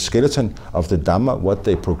 So the skeleton of the Dhamma, what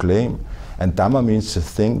they proclaim, and Dhamma means a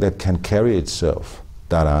thing that can carry itself.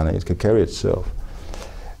 Dharana, it can carry itself.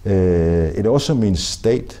 It also means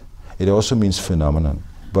state. It also means phenomenon.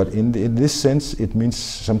 But in this sense, it means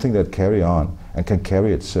something that carry on and can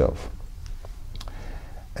carry itself.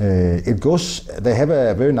 They have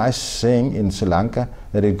a very nice saying in Sri Lanka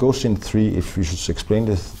that it goes in 3, if you should explain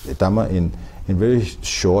the Dhamma in very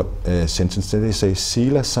short sentences. They say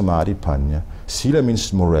Sila, Samadhi, Panya. Sila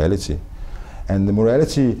means morality. And the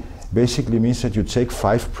morality basically means that you take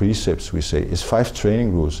 5 precepts, we say. It's 5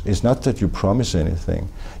 training rules. It's not that you promise anything.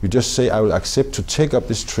 You just say, I will accept to take up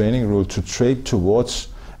this training rule to trade towards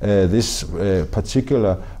this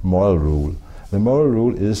particular moral rule. The moral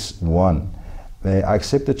rule is 1. I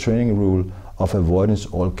accept the training rule of avoidance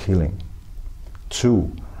all killing. 2.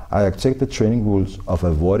 I accept the training rules of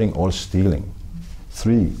avoiding all stealing.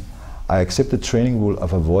 3. I accept the training rule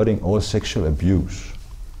of avoiding all sexual abuse.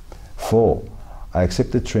 4. I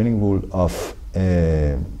accept the training rule of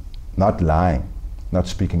not lying, not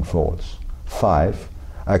speaking false. 5.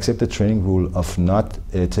 I accept the training rule of not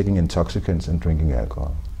taking intoxicants and drinking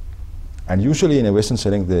alcohol. And usually in a Western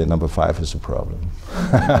setting, the number 5 is a problem.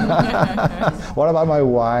 What about my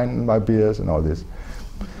wine, my beers, and all this?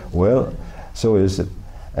 Well, so is it.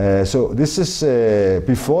 So this is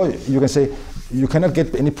before you can say you cannot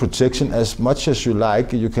get any protection as much as you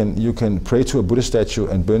like. You can pray to a Buddha statue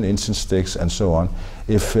and burn incense sticks and so on.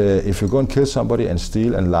 If you go and kill somebody and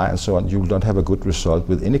steal and lie and so on, you will not have a good result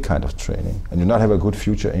with any kind of training, and you will not have a good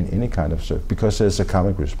future in any kind of service, because there's a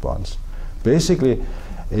karmic response. Basically,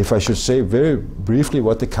 if I should say very briefly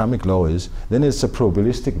what the karmic law is, then it's a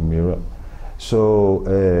probabilistic mirror.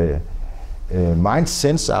 So mind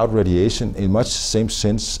sends out radiation in much the same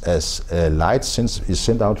sense as light is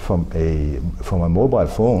sent out from a mobile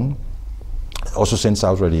phone. Also sends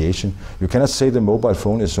out radiation. You cannot say the mobile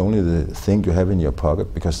phone is only the thing you have in your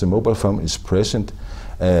pocket, because the mobile phone is present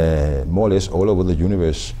more or less all over the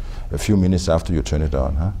universe a few minutes after you turn it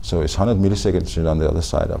on. Huh? So it's 100 milliseconds on the other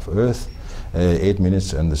side of Earth, 8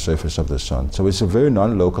 minutes on the surface of the sun. So it's a very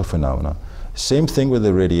non-local phenomenon. Same thing with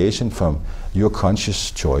the radiation from your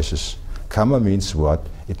conscious choices. Karma means what?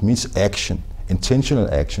 It means action,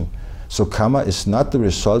 intentional action. So karma is not the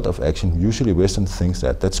result of action. Usually Western thinks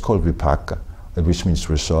that. That's called vipaka, which means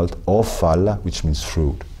result, or phala, which means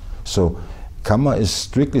fruit. So karma is,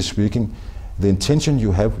 strictly speaking, the intention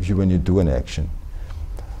you have when you do an action.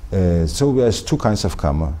 So there's 2 kinds of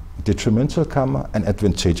karma, detrimental karma and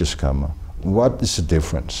advantageous karma. What is the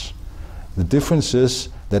difference? The difference is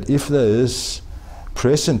that if there is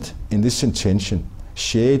present in this intention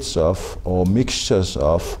shades of, or mixtures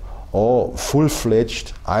of, or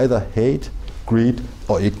full-fledged either hate, greed,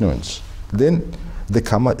 or ignorance, then the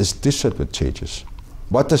karma is disadvantageous.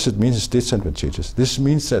 What does it mean it's disadvantageous? This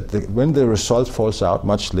means that when the result falls out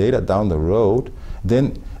much later down the road,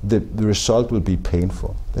 then the result will be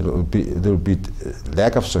painful. There will be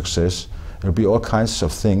lack of success. There will be all kinds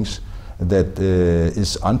of things that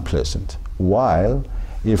is unpleasant. While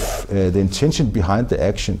if the intention behind the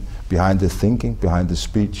action, behind the thinking, behind the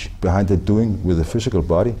speech, behind the doing with the physical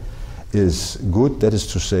body is good, that is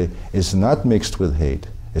to say, it's not mixed with hate,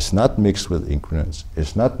 it's not mixed with ignorance,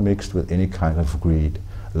 it's not mixed with any kind of greed,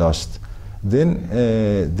 lust, then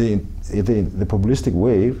the populistic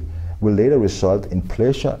wave will later result in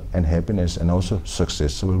pleasure and happiness and also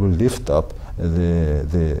success. So it will lift up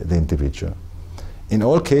the individual. In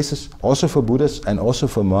all cases, also for Buddhists and also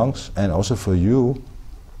for monks and also for you,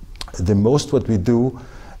 the most what we do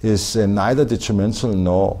is neither detrimental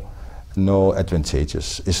nor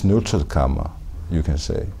advantageous. It's neutral karma, you can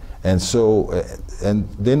say. And so, and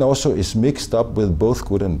then also is mixed up with both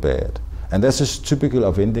good and bad. And this is typical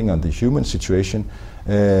of ending on the human situation.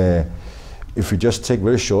 If we just take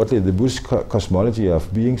very shortly, the Buddhist cosmology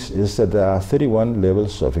of beings is that there are 31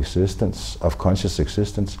 levels of existence, of conscious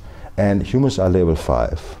existence, and humans are level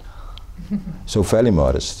 5. So fairly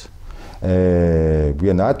modest. We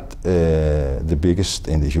are not the biggest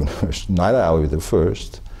in the universe, neither are we the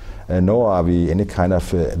first, nor are we any kind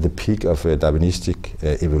of the peak of Darwinistic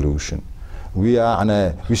evolution. We are on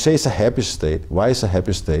we say it's a happy state. Why is a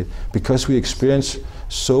happy state? Because we experience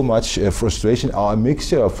so much frustration, or a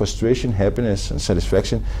mixture of frustration, happiness, and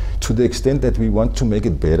satisfaction, to the extent that we want to make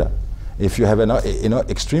it better. If you have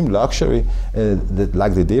extreme luxury,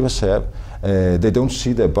 like the Devas have, they don't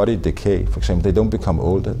see their body decay. For example, they don't become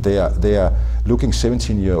older. They are looking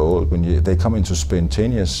 17-year-old when they come into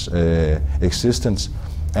spontaneous existence,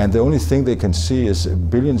 and the only thing they can see is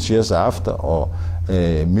billions years after, or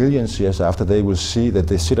millions years after, they will see that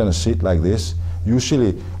they sit on a seat like this,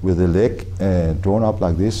 usually with the leg drawn up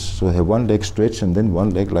like this, so they have one leg stretched and then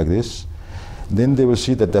one leg like this. Then they will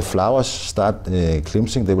see that their flowers start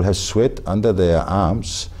cleansing, they will have sweat under their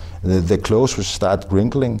arms, their clothes will start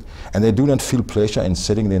wrinkling, and they do not feel pleasure in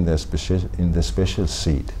sitting in their special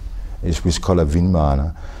seat, which is called a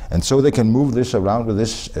vinmana. And so they can move this around with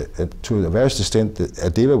this to a various extent. A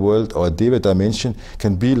Deva world or a Deva dimension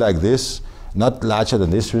can be like this, not larger than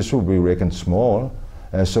this will be reckoned small.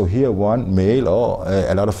 So here one male or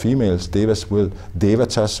a lot of females,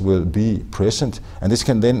 devatas will be present, and this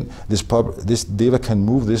can then, this Deva can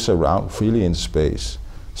move this around freely in space.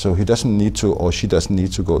 So he doesn't need to, or she doesn't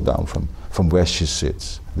need to go down from where she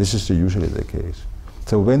sits. This is usually the case.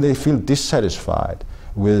 So when they feel dissatisfied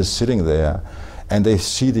with sitting there, and they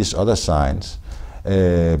see these other signs,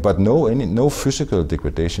 but no physical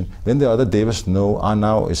degradation, then the other Devas know,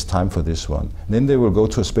 now it's time for this one. Then they will go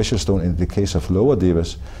to a special stone. In the case of lower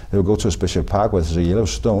Devas, they will go to a special park where there's a yellow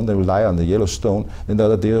stone, they will lie on the yellow stone, then the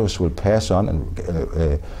other Devas will pass on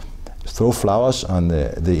and throw flowers on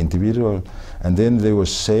the individual, and then they will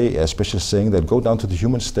say a special saying that go down to the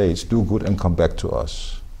human stage, do good and come back to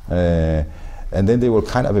us. And then they will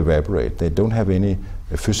kind of evaporate. They don't have any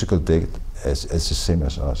physical death as the same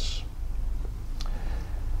as us.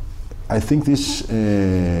 I think this,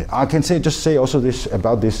 I can just say also this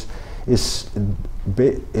about this, is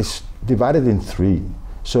divided in 3.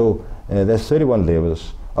 So there's 31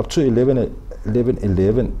 levels, up to 11,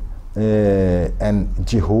 and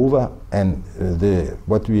Jehovah and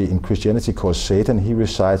what we in Christianity call Satan, he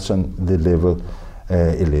resides on the level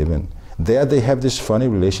 11. There they have this funny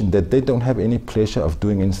relation that they don't have any pleasure of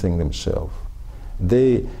doing anything themselves.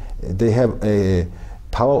 They have a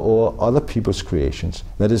power over other people's creations.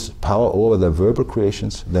 That is, power over their verbal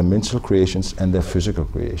creations, their mental creations, and their physical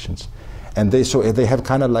creations. And they have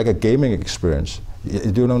kind of like a gaming experience.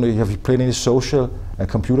 You don't know, have you played any social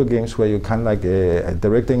computer games where you're kind of like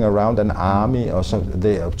directing around an army or something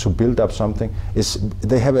to build up something?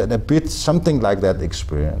 They have a bit something like that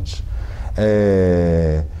experience.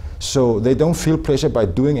 So they don't feel pleasure by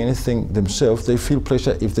doing anything themselves. They feel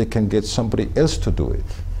pleasure if they can get somebody else to do it.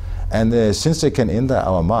 And since they can enter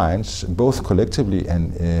our minds, both collectively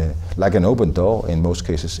and like an open door in most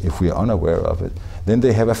cases, if we are unaware of it, then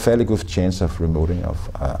they have a fairly good chance of remoting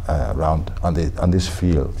around on this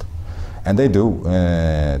field. And they do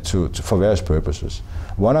for various purposes.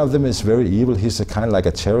 One of them is very evil. He's kind of like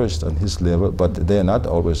a terrorist on his level, but they're not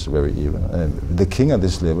always very evil. The king on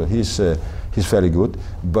this level, he's fairly good,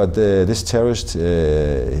 but this terrorist,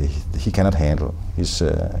 he cannot handle.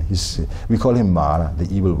 We call him Mara, the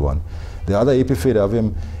evil one. The other epithet of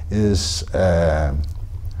him is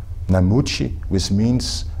Namuchi, which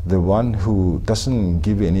means the one who doesn't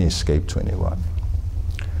give any escape to anyone.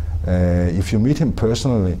 If you meet him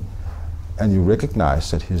personally and you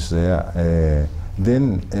recognize that he's there,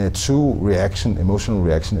 then two emotional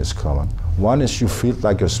reaction is common. One is you feel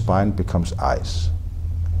like your spine becomes ice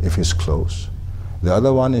if he's close. The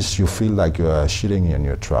other one is you feel like you are shitting in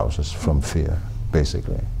your trousers from fear,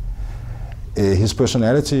 basically. His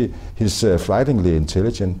personality, he's frighteningly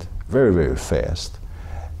intelligent, very, very fast,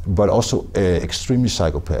 but also extremely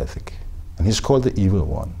psychopathic. And he's called the evil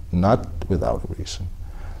one, not without reason.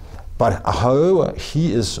 But however,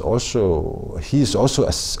 he is also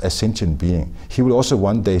a sentient being. He will also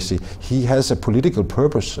one day see, he has a political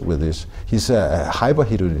purpose with this. He's a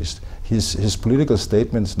hyper-hedonist. His political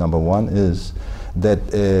statements, number one, is that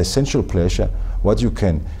sensual pleasure, what you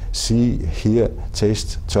can see, hear,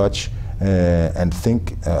 taste, touch, and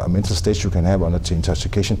think, a mental state you can have under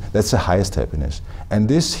intoxication, that's the highest happiness. And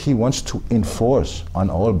this he wants to enforce on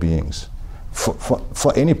all beings.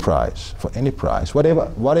 For any price,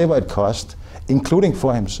 whatever it costs, including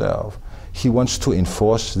for himself, he wants to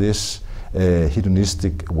enforce this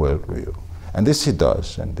hedonistic worldview. And this he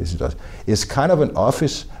does, It's kind of an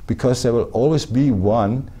office because there will always be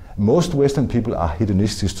one. Most Western people are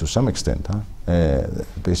hedonists to some extent.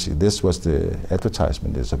 Basically, this was the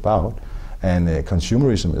advertisement is about, and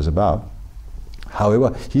consumerism is about.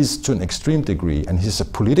 However, he's to an extreme degree, and he's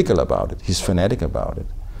political about it. He's fanatic about it.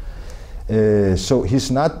 So he's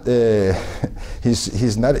not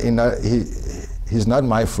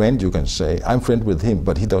my friend, you can say. I'm friend with him,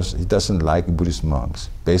 but he doesn't like Buddhist monks,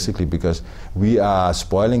 basically because we are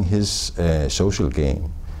spoiling his social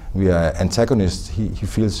game. We are antagonists. He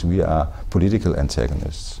feels we are political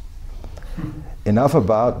antagonists. Enough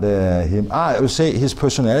about him. I would say his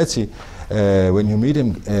personality, when you meet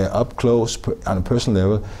him up close on a personal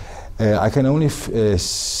level, I can only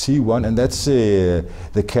see one, and that's the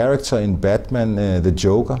character in Batman, the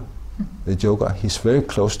Joker. The Joker, he's very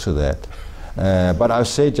close to that. But I would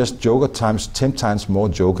say just Joker times 10 times more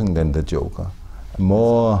joking than the Joker.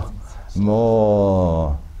 More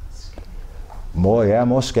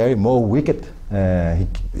scary, more wicked.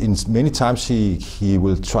 Many times he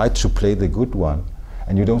will try to play the good one,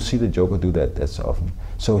 and you don't see the Joker do that so often.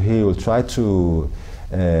 So he will try to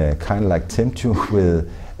kind of like tempt you with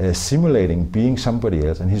simulating being somebody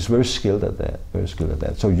else, and he's very skilled at that.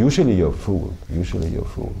 So usually you're fooled.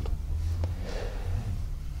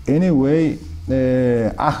 Anyway,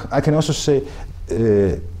 I can also say,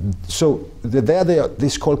 so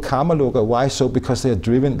this called karma loka. Why so? Because they are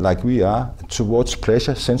driven, like we are, towards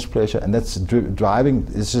pleasure, sense pleasure, and that's driving.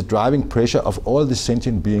 It's a driving pressure of all the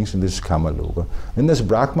sentient beings in this karma loka. Then there's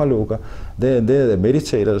Brahma loka. They're the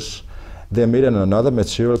meditators. They're made in another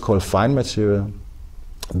material called fine material.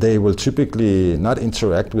 They will typically not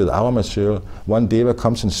interact with our material. One deva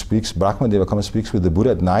comes and speaks, Brahma deva comes and speaks with the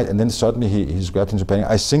Buddha at night, and then suddenly he's grabbed into panic.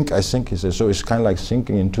 I sink, he says. So it's kind of like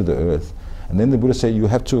sinking into the earth. And then the Buddha says, you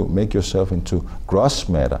have to make yourself into gross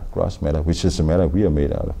matter, which is the matter we are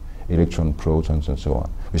made out of, electrons, protons, and so on,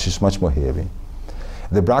 which is much more heavy.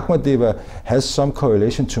 The Brahma deva has some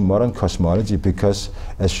correlation to modern cosmology because,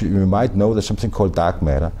 as you might know, there's something called dark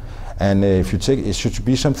matter. And if you take, it should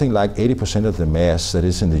be something like 80% of the mass that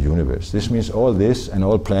is in the universe. This means all this and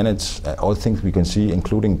all planets, all things we can see,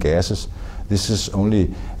 including gases, this is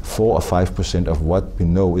only 4 or 5% of what we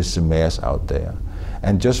know is the mass out there.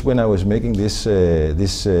 And just when I was making this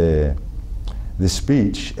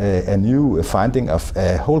speech, a new finding of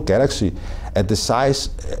a whole galaxy at the size,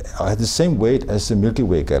 at the same weight as the Milky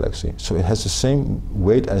Way galaxy. So it has the same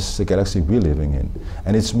weight as the galaxy we're living in.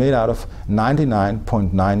 And it's made out of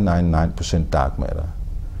 99.999% dark matter.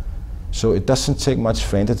 So it doesn't take much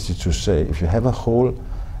fantasy to say, if you have a whole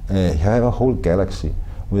galaxy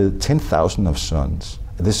with 10,000 of suns,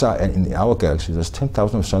 in our galaxy, there's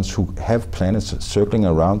 10,000 of suns who have planets circling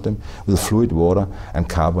around them with fluid water and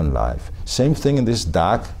carbon life. Same thing in this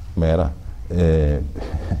dark matter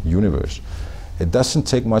universe. It doesn't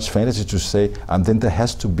take much fantasy to say, and then there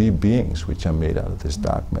has to be beings which are made out of this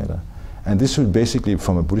dark matter. And this would basically,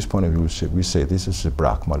 from a Buddhist point of view, we say this is a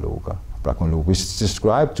Brahma loka, which is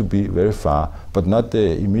described to be very far, but not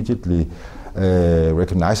immediately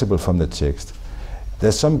recognizable from the text.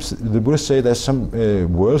 There's the Buddhists say there's some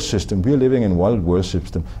world system. We're living in one world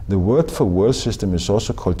system. The word for world system is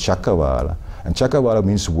also called Chakravala, and Chakravala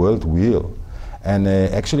means world wheel. And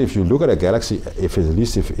actually, if you look at a galaxy, at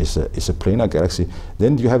least if it's a planar galaxy,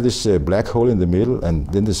 then you have this black hole in the middle, and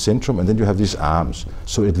then the centrum, and then you have these arms.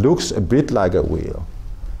 So it looks a bit like a wheel.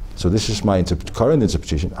 So this is my current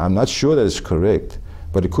interpretation. I'm not sure that it's correct,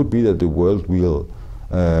 but it could be that the world wheel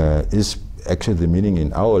is actually the meaning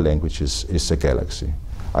in our language is a galaxy.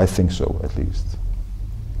 I think so, at least.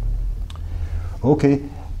 Okay,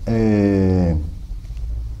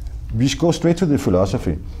 we go straight to the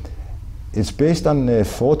philosophy. It's based on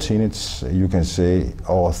 4 tenets, you can say,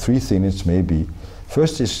 or 3 tenets maybe.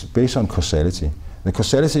 First is based on causality. The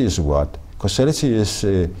causality is what? Causality is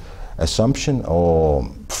assumption or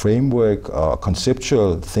framework or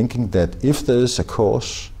conceptual thinking that if there is a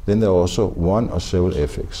cause, then there are also one or several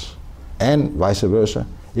effects. And vice versa.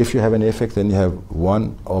 If you have an effect, then you have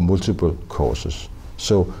one or multiple causes.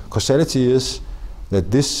 So causality is that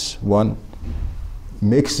this one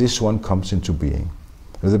makes this one comes into being.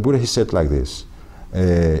 The Buddha, he said like this,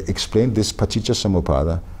 explained this paticca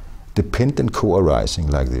samuppada, dependent co-arising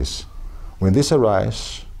like this. When this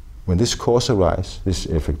arises, when this cause arises, this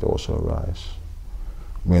effect also arises.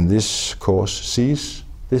 When this cause ceases,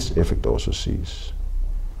 this effect also ceases.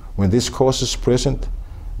 When this cause is present,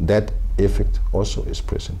 that effect also is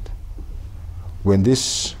present. When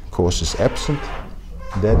this cause is absent,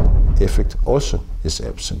 that effect also is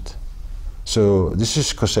absent. So this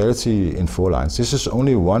is causality in 4 lines. This is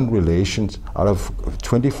only one relation out of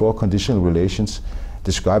 24 conditional relations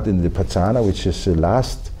described in the Patana, which is the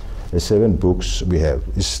last 7 books we have.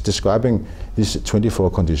 It's describing these 24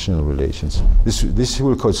 conditional relations. This we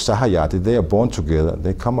will call sahayati. They are born together.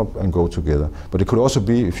 They come up and go together. But it could also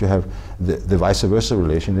be, if you have the vice versa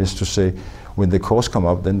relation, is to say, when the cause come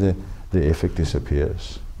up, then the effect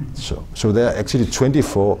disappears. So there are actually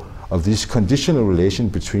 24 of these conditional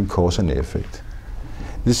relations between cause and effect.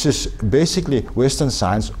 This is basically Western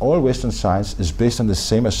science. All Western science is based on the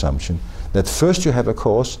same assumption, that first you have a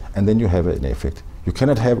cause and then you have an effect. You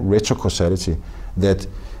cannot have retrocausality, that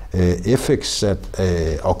effects that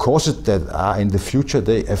or causes that are in the future,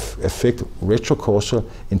 they affect retrocausal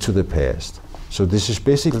into the past. So this is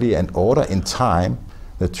basically an order in time,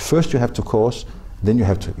 that first you have to cause, then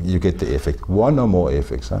you get the effect. One or more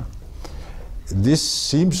effects. Huh? This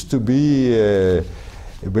seems to be,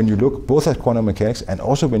 when you look both at quantum mechanics and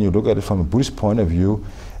also when you look at it from a Buddhist point of view,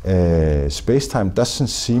 space-time doesn't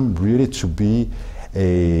seem really to be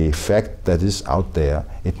a fact that is out there.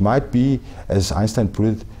 It might be, as Einstein put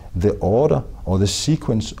it, the order or the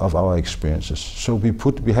sequence of our experiences. So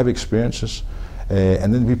we have experiences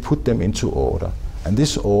and then we put them into order. And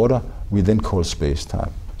this order we then call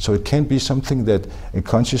space-time. So it can be something that a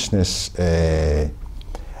consciousness,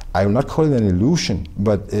 I will not call it an illusion,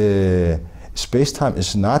 but space-time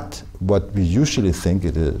is not what we usually think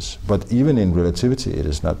it is. But even in relativity, it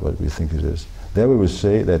is not what we think it is. There we will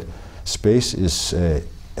say that space is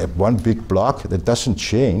one big block that doesn't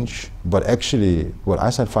change, but actually what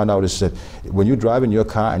Einstein found out is that when you drive in your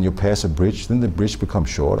car and you pass a bridge, then the bridge becomes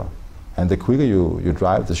shorter. And the quicker you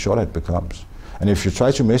drive, the shorter it becomes. And if you try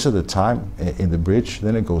to measure the time in the bridge,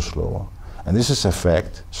 then it goes slower. And this is a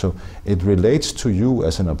fact. So it relates to you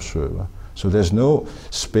as an observer. So there's no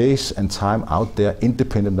space and time out there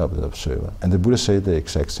independent of the observer. And the Buddha said the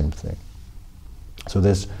exact same thing. So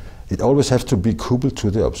it always has to be coupled to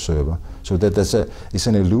the observer. So that it's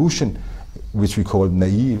an illusion, which we call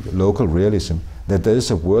naive local realism, that there is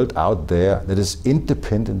a world out there that is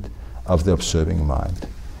independent of the observing mind.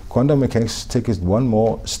 Quantum mechanics take it one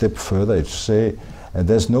more step further. It's say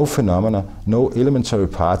there's no phenomena, no elementary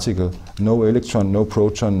particle, no electron, no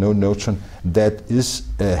proton, no neutron that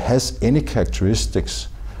has any characteristics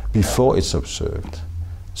before it's observed.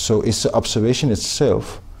 So it's the observation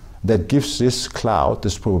itself that gives this cloud,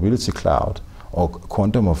 this probability cloud, or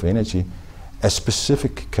quantum of energy, a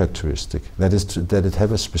specific characteristic, that it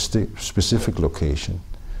have a specific location.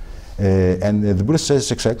 And the Buddha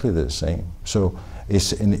says exactly the same. So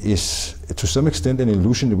is to some extent an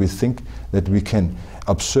illusion that we think that we can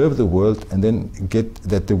observe the world and then get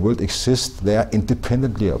that the world exists there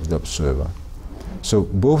independently of the observer. So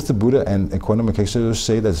both the Buddha and quantum mechanics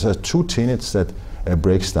say that there are 2 tenets that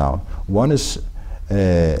breaks down. One is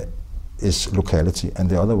locality and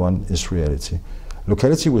the other one is reality.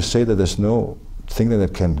 Locality will say that there's no thing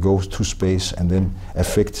that can go to space and then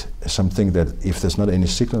affect something that if there's not any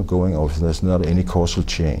signal going or if there's not any causal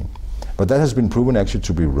chain. But that has been proven actually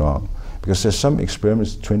to be wrong, because there's some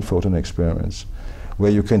experiments, twin photon experiments,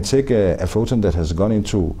 where you can take a photon that has gone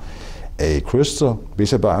into a crystal,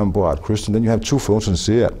 beta bar crystal, then you have 2 photons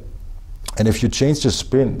here. And if you change the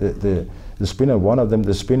spin, the spin of one of them,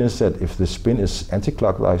 the spin is that if the spin is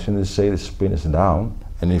anti-clockwise, then you say the spin is down.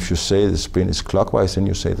 And if you say the spin is clockwise, then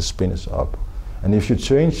you say the spin is up. And if you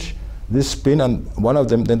change this spin on one of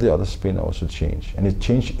them, then the other spin also change. And it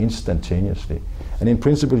changes instantaneously. And in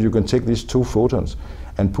principle, you can take these 2 photons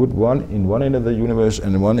and put one in one end of the universe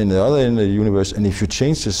and one in the other end of the universe. And if you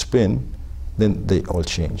change the spin, then they all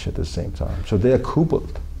change at the same time. So they are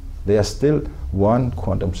coupled. They are still one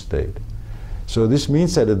quantum state. So this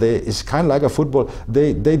means that it's kind of like a football.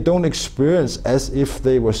 They don't experience as if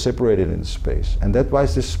they were separated in space. And that's why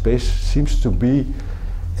this space seems to be,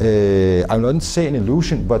 I wouldn't say an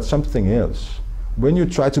illusion, but something else. When you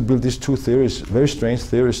try to build these two theories, very strange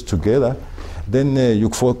theories, together, then you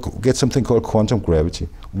get something called quantum gravity.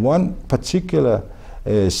 One particular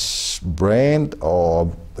brand, or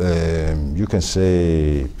you can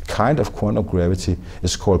say kind of quantum gravity,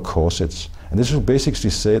 is called corsets. And this will basically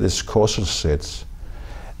say this causal sets.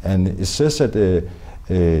 And it says that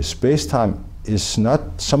space-time is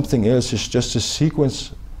not something else, it's just a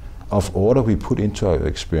sequence of order we put into our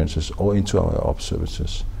experiences or into our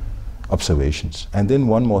observations. And then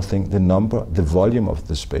one more thing, the volume of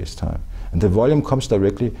the space-time. And the volume comes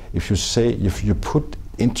directly if you put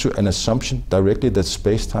into an assumption directly that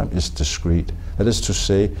space-time is discrete. That is to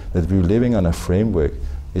say that we're living on a framework.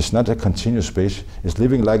 It's not a continuous space. It's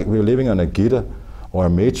living like we're living on a gitter or a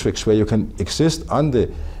matrix where you can exist on the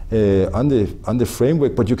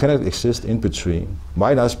framework, but you cannot exist in between.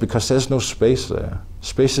 Why not? Because there's no space there.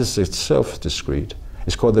 Space is itself discrete.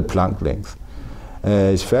 It's called the Planck length.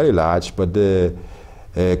 It's fairly large, but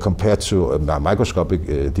compared to microscopic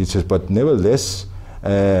details, but nevertheless,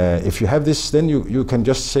 if you have this, then you can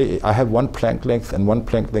just say, I have one Planck length and one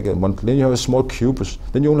Planck length, and then you have a small cubus.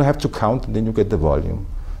 Then you only have to count, and then you get the volume.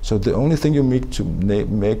 So the only thing you make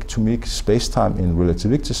to make space-time in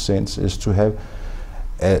relativistic sense is to have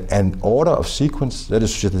an order of sequence, that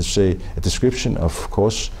is to say a description of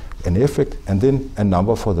course, an effect, and then a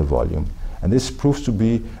number for the volume. And this proves to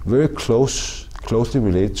be very closely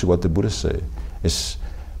related to what the Buddha say, is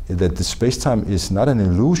that the space-time is not an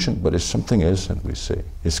illusion, but it's something else that we say.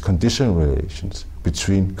 It's conditional relations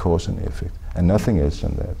between cause and effect, and nothing else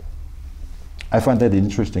than that. I find that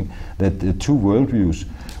interesting, that the two worldviews,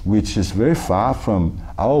 which is very far from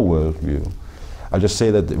our worldview. I'll just say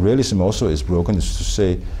that realism also is broken, is to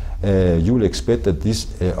say you will expect that these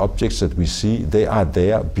objects that we see, they are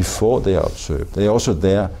there before they are observed. They are also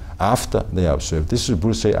there after they are observed. This is what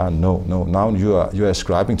Buddha say, no, now you are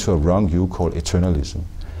ascribing to a wrong view called eternalism.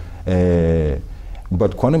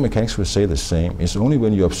 But quantum mechanics will say the same. It's only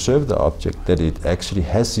when you observe the object that it actually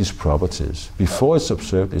has these properties. Before it's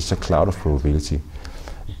observed, it's a cloud of probability.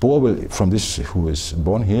 Bohr will, from this, who is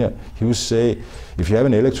born here, he will say, if you have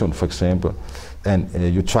an electron, for example, and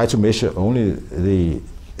you try to measure only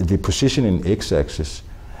the position in x-axis,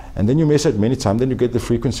 and then you measure it many times, then you get the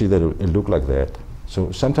frequency that will look like that.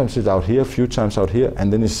 So sometimes it's out here, a few times out here,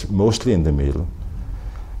 and then it's mostly in the middle.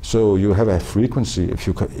 So you have a frequency. If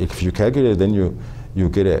you calculate, then you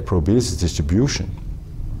get a probability distribution.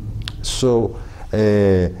 So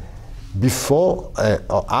before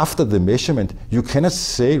or after the measurement, you cannot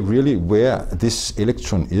say really where this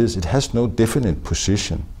electron is. It has no definite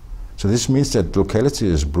position. So this means that locality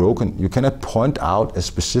is broken. You cannot point out a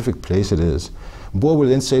specific place it is. Bohr will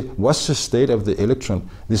then say, what's the state of the electron,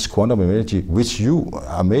 this quantum energy, which you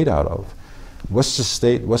are made out of? What's the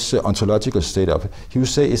state, what's the ontological state of it? He will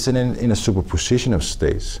say it's in a superposition of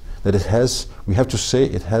states. That it has, we have to say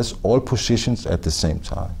it has all positions at the same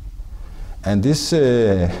time. And this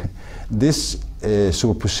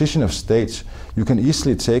superposition of states, you can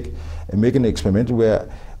easily make an experiment where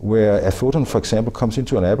a photon, for example, comes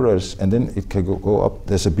into an apparatus, and then it can go up,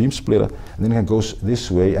 there's a beam splitter, and then it goes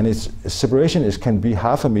this way, and its separation can be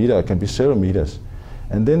 0.5 meter, it can be 0 meters.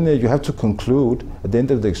 And then you have to conclude at the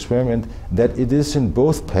end of the experiment that it is in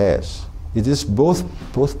both paths. It is both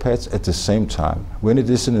paths at the same time when it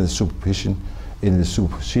is in the superposition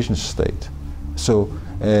state. So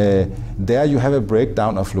there you have a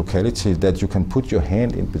breakdown of locality that you can put your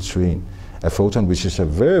hand in between a photon, which is a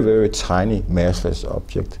very, very tiny massless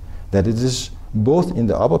object, that it is both in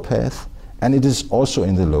the upper path and it is also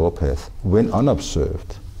in the lower path when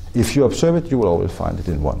unobserved. If you observe it, you will always find it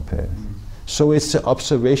in one path. So it's the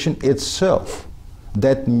observation itself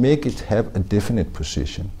that make it have a definite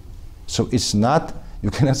position. So it's not, you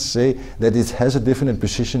cannot say that it has a definite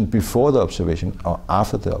position before the observation or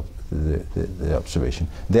after the observation.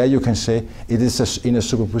 There you can say it is in a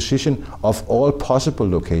superposition of all possible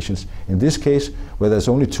locations. In this case, where there's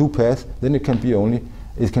only two paths, then it's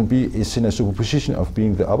in a superposition of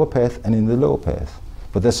being the upper path and in the lower path.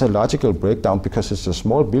 But that's a logical breakdown because it's a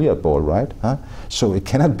small billiard ball, right? So it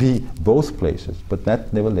cannot be both places, but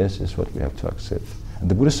that nevertheless is what we have to accept.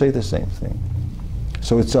 And the Buddha say the same thing.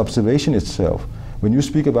 So it's observation itself. When you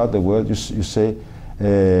speak about the world, you say,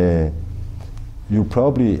 you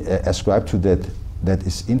probably ascribe to that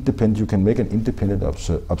is independent. You can make an independent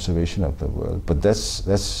observation of the world, but that's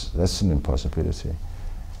an impossibility.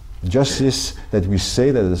 Just this that we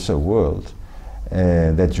say that it's a world,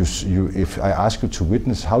 that you, if I ask you to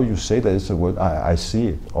witness how you say that it's a world, I see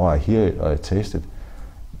it, or I hear it, or I taste it,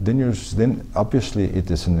 then obviously it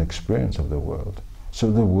is an experience of the world.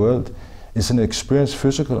 So the world is an experience,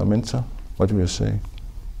 physical or mental. What do you say?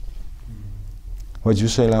 What do you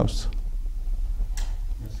say, Laust?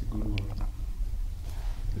 That's a good one.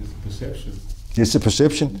 It's a perception. It's a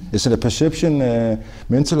perception. Is it a perception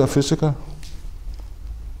mental or physical?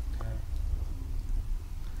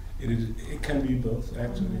 It can be both,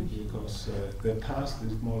 actually, because the past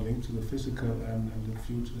is more linked to the physical and the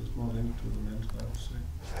future is more linked to the mental, I would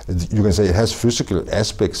say. You can say it has physical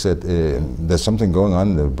aspects, that there's something going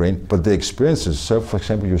on in the brain, but the experience itself, for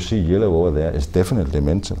example, you see yellow over there, is definitely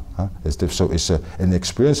mental. Huh? So it's an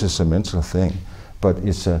experience is a mental thing, but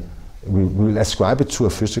it's we will ascribe it to a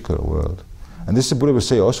physical world. And this the Buddha will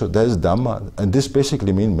say also, that is Dhamma, and this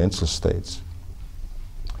basically means mental states.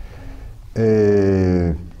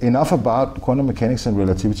 Enough about quantum mechanics and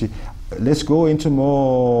relativity. Let's go into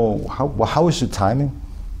more, how is the timing?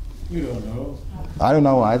 You don't know. I don't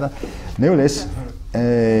know either. Nevertheless,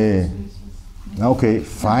 okay,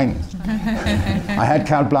 fine. I had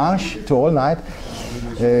carte blanche to all night.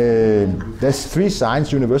 There's 3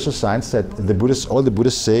 signs, universal signs, that the Buddhists, all the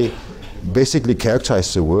Buddhists say basically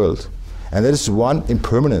characterize the world. And that is 1,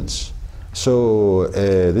 impermanence. So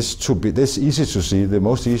this is easy to see. The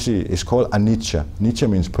most easy is called anicca. Nicca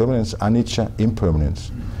means permanence, anicca,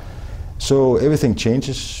 impermanence. So everything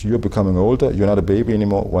changes. You're becoming older. You're not a baby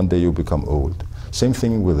anymore. One day you become old. Same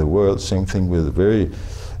thing with the world. Same thing with very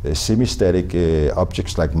semi-static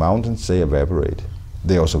objects like mountains. They evaporate.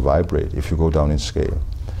 They also vibrate if you go down in scale.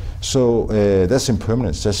 So that's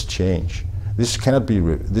impermanence. That's change. This cannot be.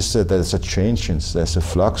 There's a change. There's a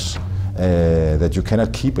flux. That you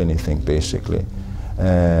cannot keep anything, basically.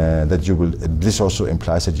 That you will. This also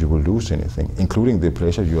implies that you will lose anything, including the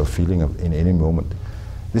pleasure you are feeling in any moment.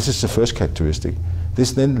 This is the first characteristic.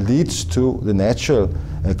 This then leads to the natural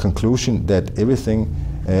conclusion that everything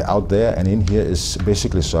out there and in here is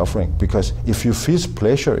basically suffering. Because if you feel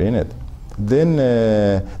pleasure in it, then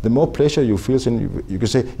the more pleasure you feel in, you can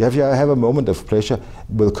say, if you have a moment of pleasure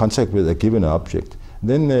with contact with a given object,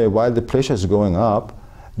 then while the pleasure is going up,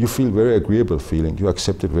 you feel very agreeable feeling, you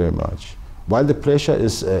accept it very much. While the pleasure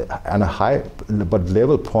is on a high but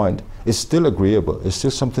level point, it's still agreeable, it's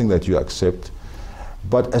still something that you accept.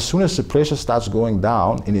 But as soon as the pleasure starts going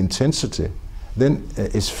down in intensity, then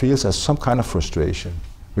it feels as some kind of frustration,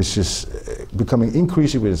 which is becoming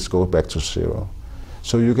increasing when it goes back to 0.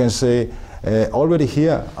 So you can say, already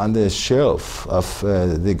here on the shelf of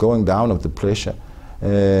the going down of the pleasure,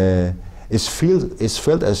 it's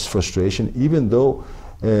felt as frustration, even though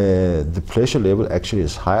the pleasure level actually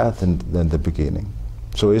is higher than the beginning.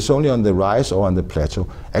 So it's only on the rise or on the plateau.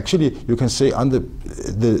 Actually, you can say on the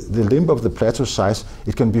limb of the plateau size,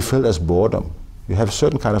 it can be felt as boredom. You have a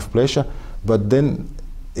certain kind of pleasure, but then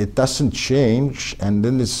it doesn't change, and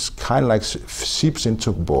then it's kind of like seeps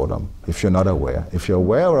into boredom if you're not aware. If you're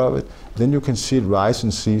aware of it, then you can see it rise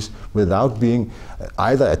and cease without being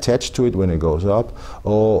either attached to it when it goes up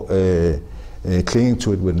or clinging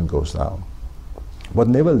to it when it goes down. But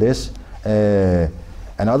nevertheless,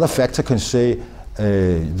 another factor can say,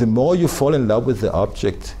 the more you fall in love with the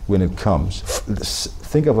object when it comes,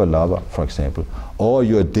 think of a lover, for example, or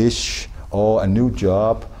your dish, or a new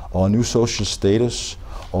job, or a new social status,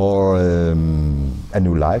 or a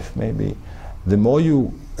new life maybe. The more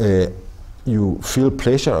you feel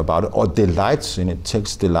pleasure about it, or delights in it,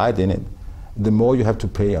 takes delight in it, the more you have to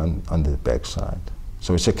pay on the backside.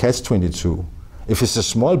 So it's a catch-22. If it's a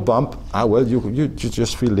small bump, well, you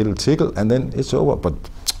just feel a little tickle and then it's over. But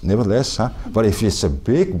nevertheless, but if it's a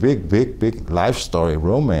big life story,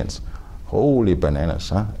 romance, holy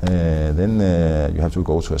bananas, then you have to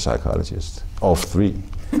go to a psychologist, or 3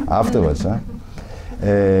 afterwards.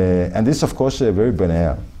 And this, of course, is very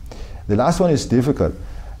banal. The last one is difficult.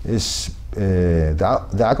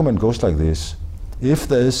 The argument goes like this: if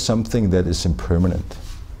there is something that is impermanent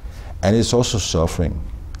and it's also suffering,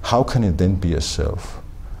 how can it then be a self?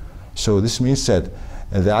 So this means that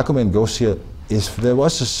the argument goes here: if there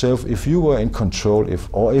was a self, if you were in control,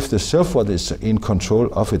 if the self was in control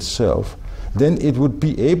of itself, then it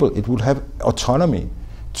would have autonomy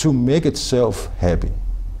to make itself happy.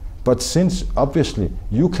 But since obviously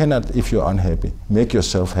you cannot, if you're unhappy, make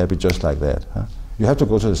yourself happy just like that. You have to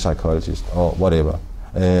go to the psychologist or whatever,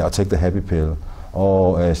 or take the happy pill,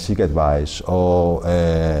 or seek advice, or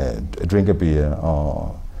drink a beer.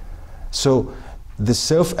 So the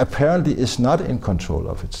self apparently is not in control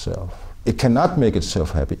of itself. It cannot make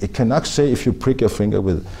itself happy. It cannot say, if you prick your finger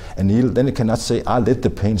with a needle, then it cannot say, let the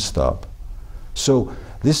pain stop. So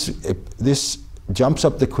this jumps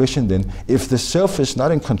up the question then, if the self is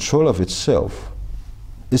not in control of itself,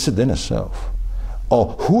 is it then a self?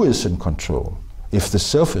 Or who is in control if the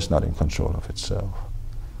self is not in control of itself?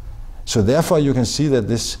 So therefore you can see that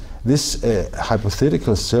this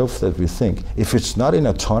hypothetical self that we think, if it's not in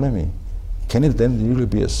autonomy, can it then really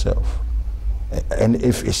be a self? And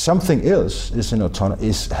if something else is in autonomy,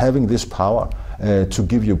 is having this power to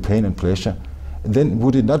give you pain and pleasure, then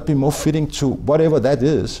would it not be more fitting to whatever that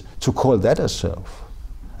is, to call that a self?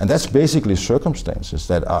 And that's basically circumstances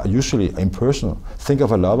that are usually impersonal. Think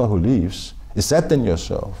of a lover who leaves. Is that then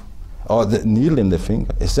yourself? Or the needle in the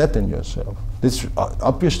finger, is that then yourself? These are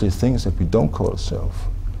obviously things that we don't call self.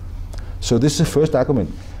 So this is the first argument.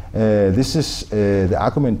 This is the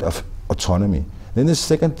argument of autonomy. Then the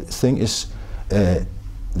second thing is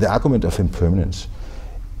the argument of impermanence.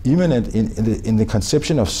 Immanent in the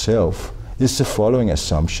conception of self is the following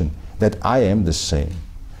assumption, that I am the same.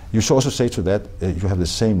 You should also say to that, you have the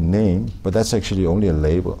same name, but that's actually only a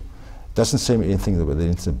label. Doesn't say anything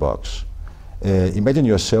within the box. Imagine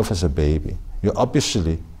yourself as a baby. You're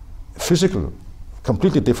obviously physical,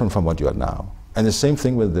 completely different from what you are now. And the same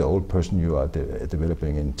thing with the old person you are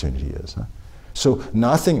developing in 20 years. Huh? So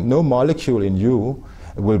no molecule in you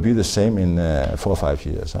will be the same in 4 or 5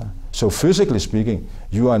 years. Huh? So physically speaking,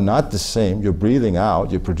 you are not the same. You're breathing out,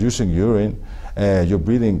 you're producing urine, you're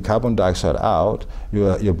breathing carbon dioxide out,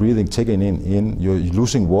 you're breathing, taking in, you're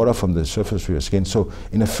losing water from the surface of your skin. So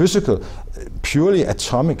in a physical, purely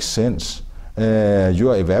atomic sense, you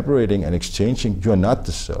are evaporating and exchanging. You are not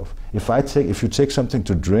the self. If you take something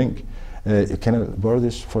to drink, can I borrow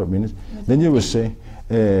this for a minute? Then you will say,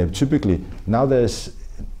 typically, now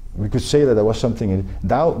we could say that there was something in it.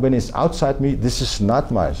 Now, when it's outside me, this is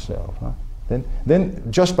not myself. Huh?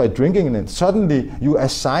 Then just by drinking it, suddenly you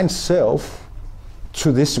assign self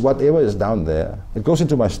to this whatever is down there. It goes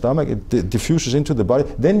into my stomach, it diffuses into the body.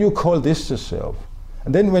 Then you call this the self.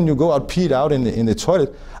 And then when you go out, peed out in the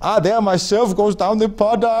toilet, there myself goes down the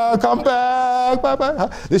pot, come back, bye bye. Huh?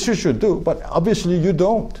 This you should do, but obviously you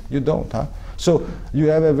don't. Huh? So you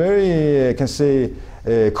have a very, can say,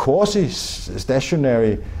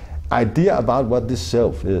 quasi-stationary idea about what this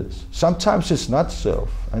self is. Sometimes it's not self,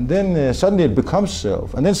 and then suddenly it becomes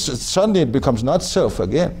self, and then suddenly it becomes not self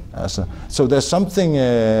again. So there's something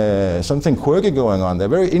quirky going on there,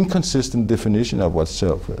 very inconsistent definition of what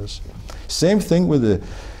self is. Same thing with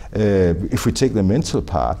if we take the mental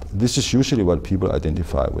part, this is usually what people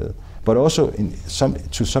identify with, but also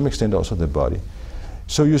to some extent also the body.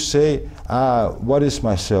 So you say, what is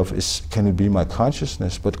myself? Can it be my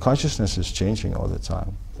consciousness? But consciousness is changing all the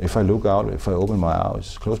time. If I look out, if I open my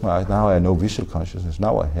eyes, close my eyes, now I know visual consciousness.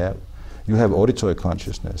 Now I have. You have auditory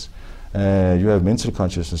consciousness. You have mental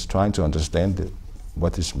consciousness trying to understand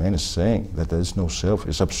what this man is saying, that there is no self.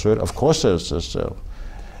 It's absurd. Of course there is a self.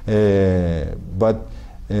 But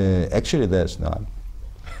actually there's not.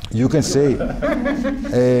 You can say,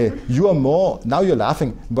 you are more, now you're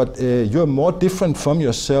laughing, but you're more different from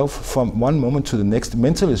yourself from one moment to the next,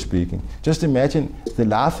 mentally speaking. Just imagine the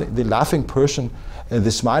laughing person,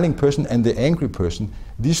 the smiling person and the angry person.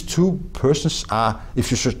 These two persons are, if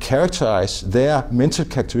you should characterize their mental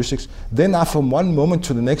characteristics, then are from one moment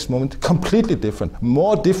to the next moment completely different,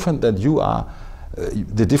 more different than you are.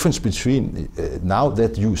 The difference between now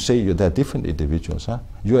that you say they're different individuals, huh?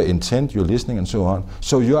 You are intent, you're listening and so on.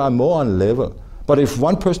 So you are more on level. But if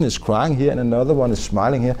one person is crying here and another one is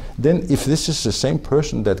smiling here, then if this is the same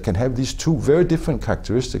person that can have these two very different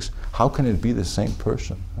characteristics, how can it be the same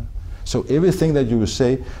person? Huh? So everything that you will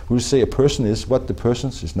say a person is what the person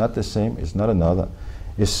is not the same, it's not another.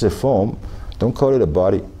 It's a form, don't call it a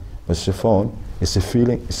body, but it's a form, it's a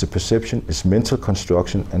feeling, it's a perception, it's mental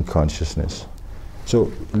construction and consciousness.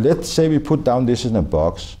 So let's say we put down this in a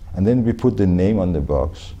box, and then we put the name on the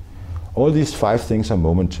box. All these 5 things are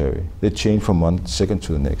momentary. They change from one second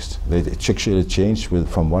to the next. They actually change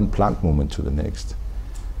from one Planck moment to the next.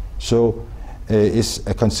 So it's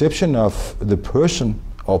a conception of the person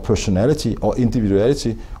or personality or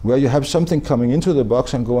individuality where you have something coming into the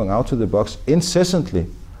box and going out to the box incessantly,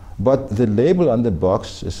 but the label on the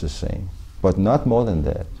box is the same, but not more than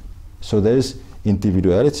that. So there is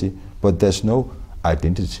individuality, but there's no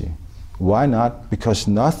identity. Why not? Because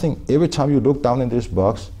nothing, every time you look down in this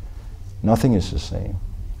box, nothing is the same.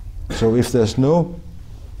 So if there's no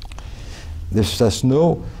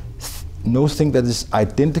thing that is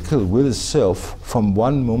identical with itself from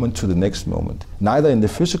one moment to the next moment, neither in the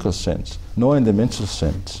physical sense nor in the mental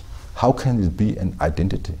sense, how can it be an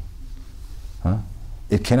identity? Huh?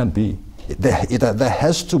 It cannot be. There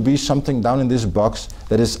has to be something down in this box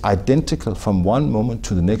that is identical from one moment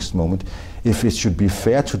to the next moment, if it should be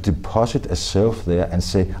fair to deposit a self there and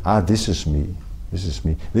say, this is me, this is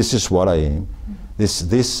me, this is what I am,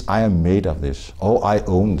 this I am made of this, or I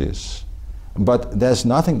own this. But there's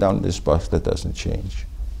nothing down in this box that doesn't change.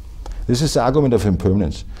 This is the argument of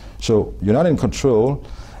impermanence. So you're not in control,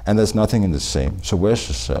 and there's nothing in the same. So where's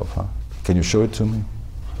the self? Can you show it to me?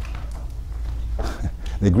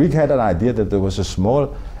 The Greek had an idea that there was a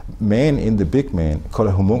small man in the big man, called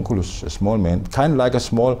a homunculus, a small man, kind of like a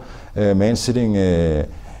small man sitting,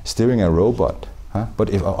 steering a robot.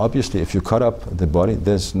 But obviously, if you cut up the body,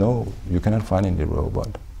 you cannot find any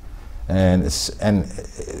robot. And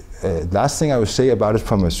last thing I would say about it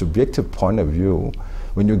from a subjective point of view,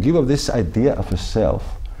 when you give up this idea of a self,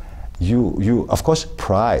 you of course,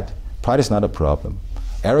 pride is not a problem.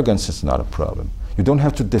 Arrogance is not a problem. You don't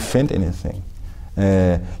have to defend anything.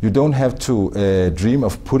 You don't have to dream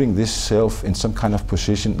of putting this self in some kind of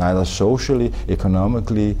position, neither socially,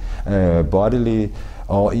 economically, bodily,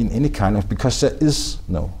 or in any kind of, because there is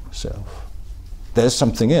no self. There is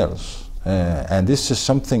something else. And this is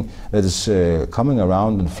something that is coming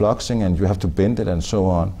around and fluxing, and you have to bend it and so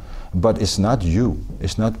on. But it's not you.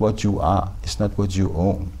 It's not what you are. It's not what you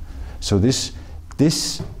own. So this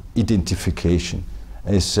identification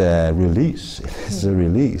is a release. It's a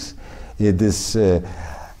release. It is, the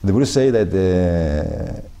Buddhists say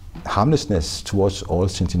that harmlessness towards all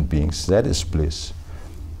sentient beings, that is bliss.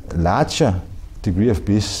 Larger degree of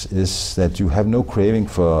bliss is that you have no craving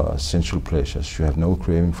for sensual pleasures. You have no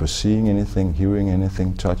craving for seeing anything, hearing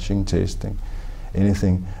anything, touching, tasting,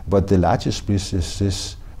 anything. But the largest bliss is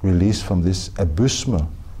this release from this abysmal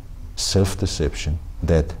self-deception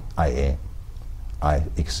that I am, I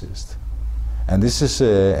exist. And this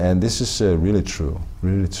is really true,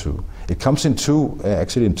 really true. It comes in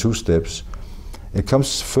actually in two steps. It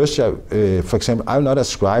comes first, for example, I will not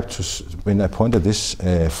ascribe to, when I point at this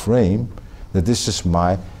frame, that this is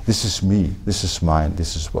this is me, this is mine,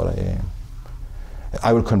 this is what I am.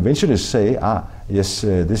 I will conventionally say, yes,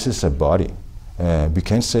 this is a body. We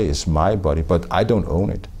can say it's my body, but I don't own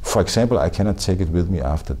it. For example, I cannot take it with me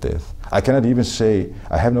after death. I cannot even say,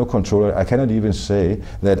 I have no control. I cannot even say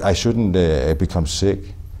that I shouldn't become sick.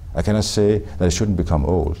 I cannot say that I shouldn't become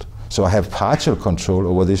old. So I have partial control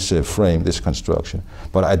over this frame, this construction,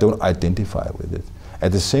 but I don't identify with it.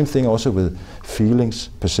 And the same thing also with feelings,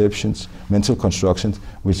 perceptions, mental constructions,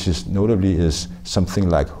 which is notably is something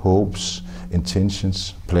like hopes,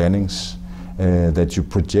 intentions, plannings, that you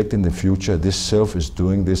project in the future. This self is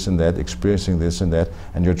doing this and that, experiencing this and that,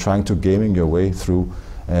 and you're trying to gaming your way through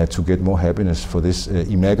to get more happiness for this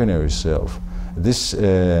imaginary self. This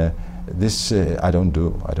I don't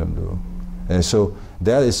do. So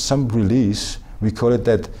there is some release. We call it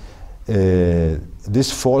that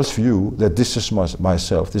this false view that this is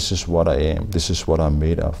myself, this is what I am, this is what I'm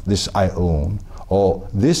made of, this I own, or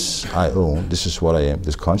this I own, this is what I am,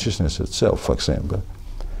 this consciousness itself, for example.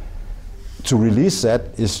 To release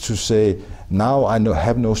that is to say, now I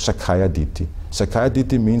have no Sakkaya Ditthi. Sakkaya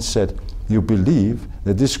Ditthi means that you believe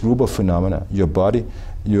that this group of phenomena, your body,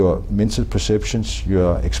 your mental perceptions,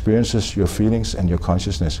 your experiences, your feelings, and your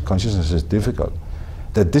consciousness is difficult,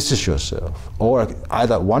 that this is yourself, or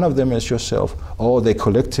either one of them is yourself, or they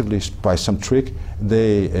collectively, by some trick,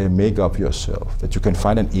 they make up yourself, that you can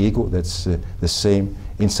find an ego that's the same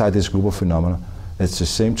inside this group of phenomena, that's the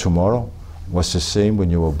same tomorrow, was the same when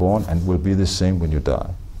you were born, and will be the same when you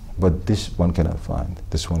die. But this one cannot find,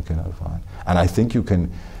 this one cannot find. And I think you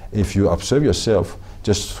can, if you observe yourself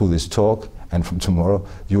just through this talk, and from tomorrow,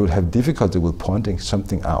 you will have difficulty with pointing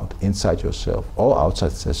something out inside yourself, or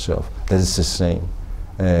outside yourself, that is the same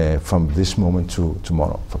from this moment to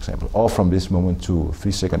tomorrow, for example, or from this moment to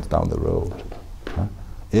 3 seconds down the road.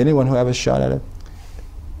 Anyone who have a shot at it?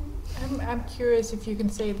 I'm curious if you can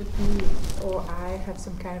say that you or I have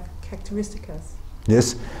some kind of characteristics.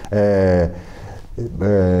 Yes,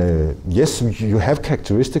 yes, you have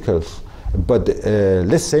characteristics, but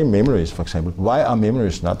let's say memories, for example. Why are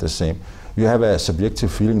memories not the same? You have a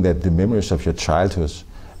subjective feeling that the memories of your childhood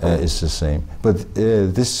is the same. But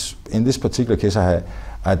in this particular case,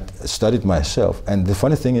 I studied myself, and the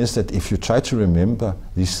funny thing is that if you try to remember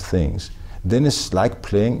these things, then it's like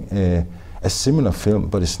playing a similar film,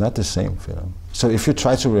 but it's not the same film. So if you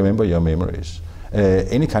try to remember your memories,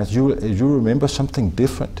 any kind of, you remember something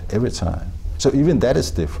different every time. So even that is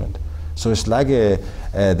different. So it's like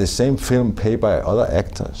the same film played by other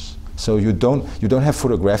actors. So you don't have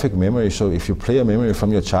photographic memory. So if you play a memory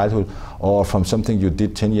from your childhood or from something you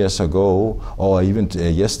did 10 years ago or even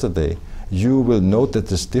yesterday, you will note that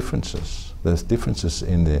there's differences. There's differences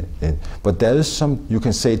in the, but there is some, you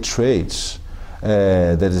can say, traits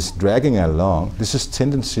that is dragging along. This is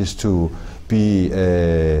tendencies to be,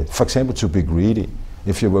 for example, to be greedy.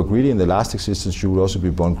 If you were greedy in the last existence, you will also be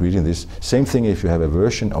born greedy in this. Same thing if you have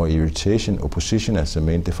aversion or irritation, opposition as the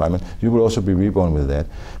main defilement, you will also be reborn with that.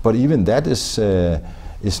 But even that is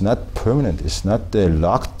not permanent, it's not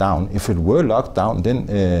locked down. If it were locked down,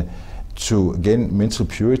 then to gain mental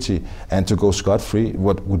purity and to go scot-free,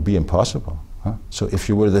 what would be impossible. Huh? So if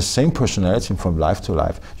you were the same personality from life to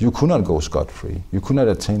life, you could not go scot-free. You could not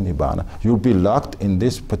attain Nibbana. You would be locked in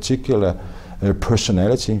this particular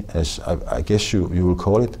personality, as I guess you will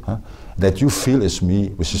call it, huh? That you feel is me,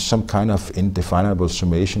 which is some kind of indefinable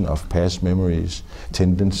summation of past memories,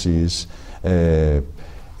 tendencies,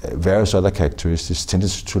 various other characteristics,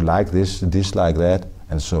 tendencies to like this, dislike that,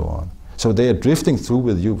 and so on. So they are drifting through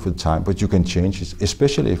with you for time, but you can change it,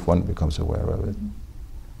 especially if one becomes aware of it.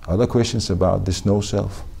 Other questions about this no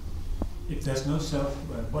self? If there's no self,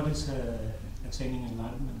 what is attaining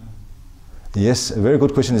enlightenment? Yes, a very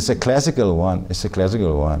good question. It's a classical one. It's a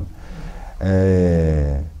classical one.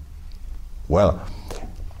 Well,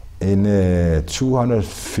 in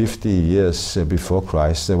 250 years before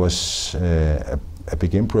Christ, there was a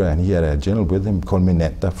big emperor, and he had a general with him called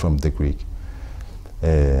Menander from the Greek.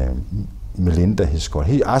 Melinda, he's called.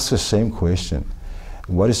 He asked the same question.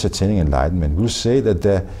 What is attaining enlightenment? We'll say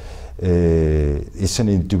that it's an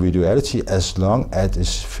individuality as long as it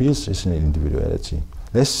feels it's an individuality.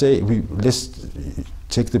 Let's say, let's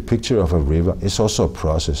take the picture of a river. It's also a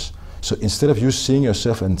process. So instead of you seeing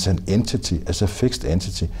yourself as an entity, as a fixed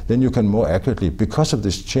entity, then you can more accurately, because of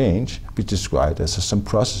this change, be described as some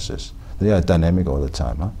processes. They are dynamic all the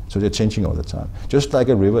time, huh? So they're changing all the time. Just like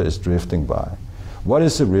a river is drifting by. What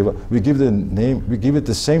is the river? We give the name, we give it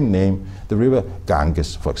the same name, the river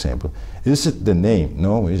Ganges, for example. Is it the name?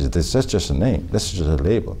 No, is it? That's just a name. That's just a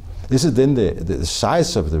label. Is it then the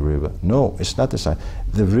size of the river? No, it's not the size.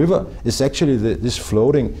 The river is actually this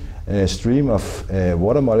floating stream of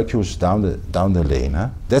water molecules down the lane. Huh?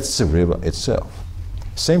 That's the river itself.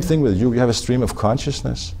 Same thing with you. You have a stream of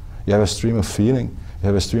consciousness. You have a stream of feeling. You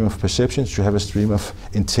have a stream of perceptions. You have a stream of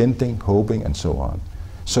intending, hoping, and so on.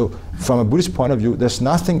 So from a Buddhist point of view, there's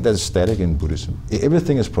nothing that's static in Buddhism.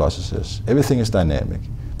 Everything is processes. Everything is dynamic.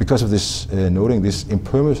 Because of this, noting this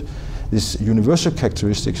impermanence, these universal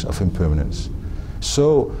characteristics of impermanence.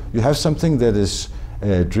 So you have something that is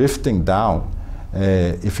drifting down.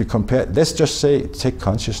 If you compare, let's just say, take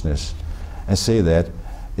consciousness and say that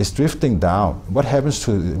it's drifting down. What happens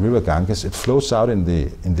to the river Ganges? It floats out in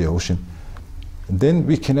the ocean. Then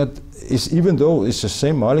we cannot, even though it's the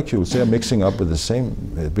same molecules, they are mixing up with the same,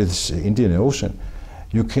 with this Indian Ocean,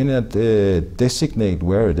 you cannot designate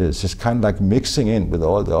where it is. It's kind of like mixing in with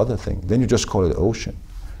all the other things. Then you just call it ocean.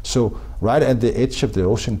 So right at the edge of the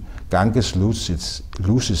ocean, Ganges loses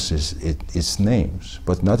its names,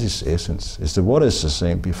 but not its essence. The water is the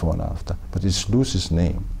same before and after, but it loses its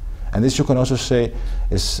name. And this you can also say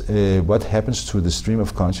is what happens to the stream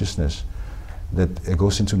of consciousness that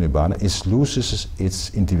goes into Nibbana. It loses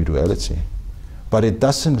its individuality, but it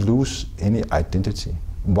doesn't lose any identity.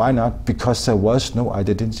 Why not? Because there was no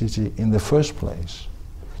identity in the first place.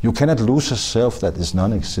 You cannot lose a self that is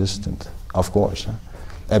non-existent, of course. Huh?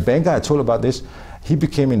 A banker I told about this, he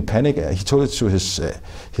became in panic. He told it to his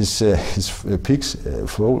pigs,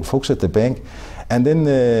 folks at the bank, and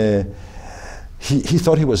then he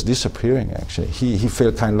thought he was disappearing. Actually, he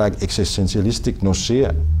felt kind of like existentialistic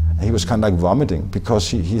nausea. He was kind of like vomiting because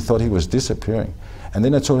he thought he was disappearing. And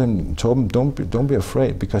then I told him, don't be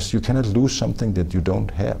afraid, because you cannot lose something that you don't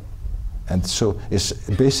have. And so it's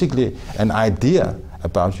basically an idea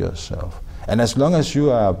about yourself. And as long as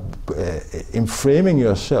you are framing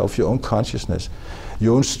yourself, your own consciousness,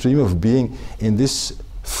 your own stream of being in this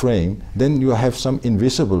frame, then you have some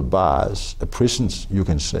invisible bars, prisons, you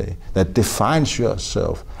can say, that defines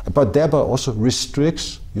yourself, but thereby also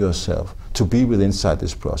restricts yourself to be inside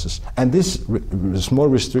this process. And this small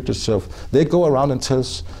restricted self, they go around and tell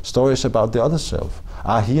stories about the other self.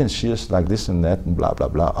 He and she is like this and that and blah, blah,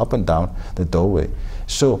 blah, up and down the doorway.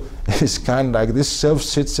 So it's kind of like this self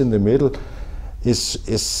sits in the middle. It's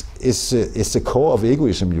the core of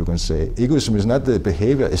egoism, you can say. Egoism is not the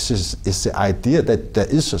behavior, it's the idea that there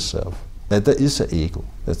is a self, that there is an ego,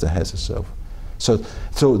 that there has a self. So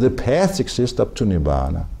the paths exist up to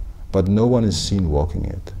Nibbana, but no one is seen walking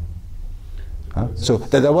it. Huh? So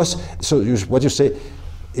what you say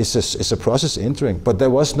is a process entering, but there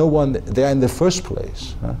was no one there in the first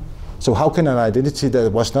place. Huh? So how can an identity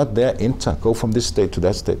that was not there enter, go from this state to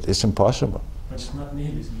that state? It's impossible. But it's not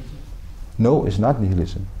nihilism, is it? No, it's not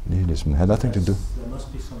nihilism. Nihilism has nothing to do. There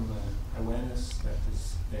must be some awareness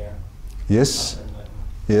Yes.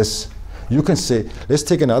 Yes. You can say, let's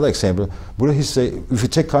take another example. Buddha, he say, if you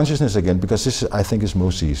take consciousness again, because this I think is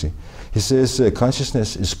most easy. He says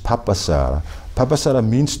consciousness is papasara. Papasara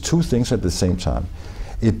means two things at the same time.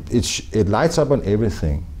 It lights up on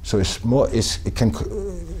everything. So it's more, it can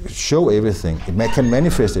show everything. It can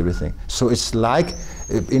manifest everything. So it's like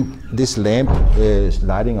in this lamp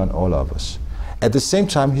lighting on all of us. At the same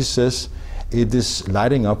time, he says, it is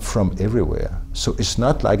lighting up from everywhere. So it's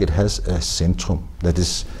not like it has a centrum that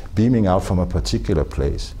is beaming out from a particular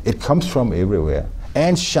place. It comes from everywhere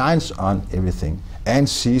and shines on everything and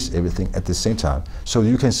sees everything at the same time. So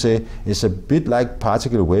you can say it's a bit like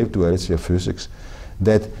particle wave duality of physics,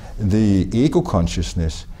 that the ego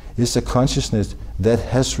consciousness is a consciousness that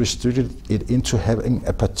has restricted it into having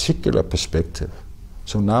a particular perspective.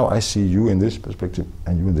 So now I see you in this perspective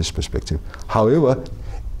and you in this perspective. However,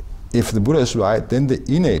 if the Buddha is right, then the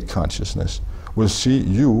innate consciousness will see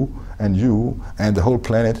you and the whole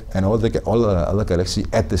planet and all the other galaxy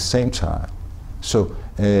at the same time. So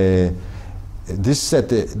this that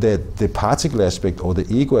the particle aspect or the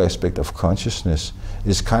ego aspect of consciousness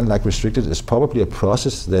is kind of like restricted. It's probably a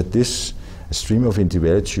process that this stream of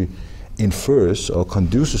individuality infers or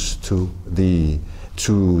conduces to the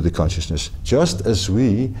consciousness. Just as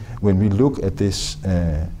when we look at this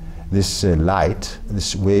light,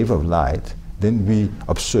 this wave of light, then we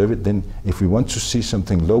observe it. Then if we want to see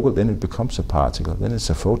something local, then it becomes a particle. Then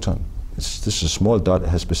it's a photon. This is a small dot, it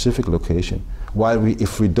has specific location. While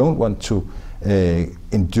if we don't want to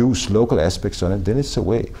induce local aspects on it, then it's a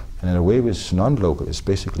wave. And a wave is non-local. It's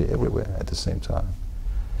basically everywhere at the same time.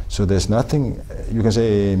 So there's nothing, you can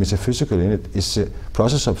say, metaphysical in it. It's a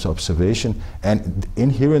process of observation and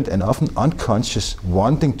inherent and often unconscious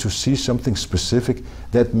wanting to see something specific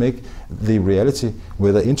that make the reality,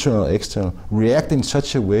 whether internal or external, react in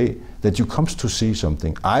such a way that you come to see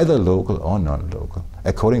something, either local or non-local,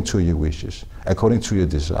 according to your wishes, according to your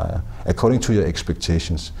desire, according to your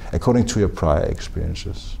expectations, according to your prior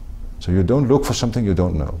experiences. So you don't look for something you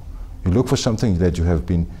don't know. You look for something that you have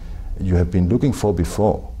been looking for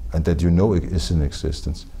before, and that you know is in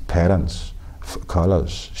existence. Patterns,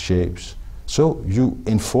 colors, shapes. So you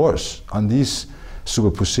enforce on these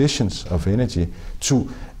superpositions of energy to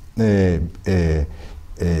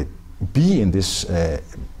be in this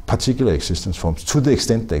particular existence forms to the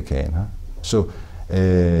extent they can. Huh? So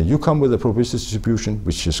you come with a probability distribution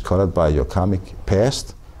which is colored by your karmic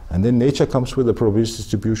past, and then nature comes with a probability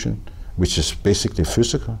distribution which is basically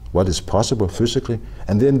physical, what is possible physically,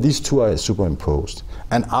 and then these two are superimposed.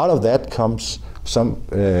 And out of that comes some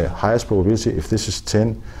highest probability. If this is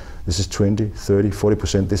 10, this is 20, 30,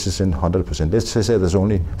 40%, this is in 100%. Let's say there's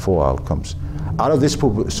only 4 outcomes. Out of this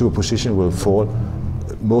superposition will fall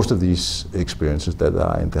most of these experiences that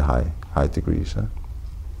are in the high degrees. Huh?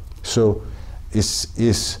 So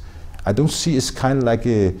I don't see it's kind of like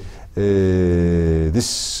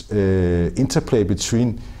this interplay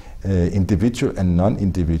between individual and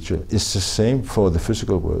non-individual is the same for the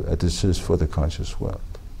physical world as it is for the conscious world.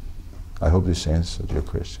 I hope this answered your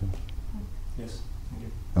question. Yes, thank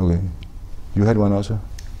you. Okay. You had one also?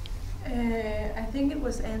 I think it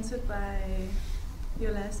was answered by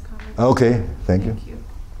your last comment. Okay, thank you.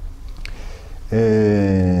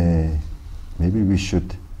 Maybe we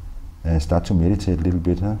should start to meditate a little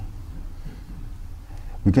bit, huh?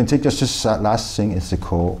 We can take just this last thing as the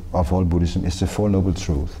core of all Buddhism. It's the Four Noble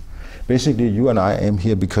Truths. Basically, you and I am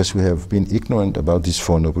here because we have been ignorant about these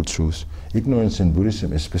Four Noble Truths. Ignorance in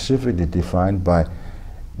Buddhism is specifically defined by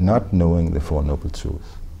not knowing the Four Noble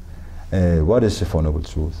Truths. What is the Four Noble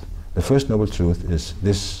Truths? The first Noble Truth is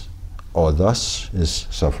this, or thus, is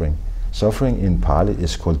suffering. Suffering in Pali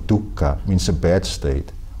is called dukkha, means a bad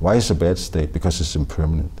state. Why is it a bad state? Because it's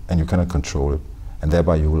impermanent and you cannot control it. And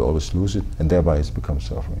thereby you will always lose it, and thereby it becomes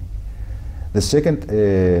suffering. The second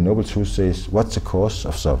Noble Truth says, what's the cause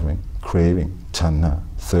of suffering? Craving, tanha,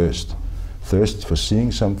 thirst. Thirst for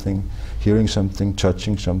seeing something, hearing something,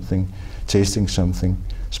 touching something, tasting something,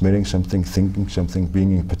 smelling something, thinking something,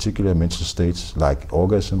 being in particular mental states like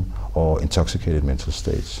orgasm or intoxicated mental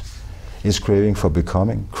states. It's craving for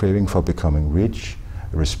becoming rich,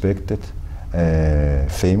 respected,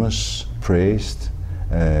 famous, praised,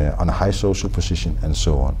 on a high social position, and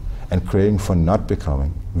so on. And craving for not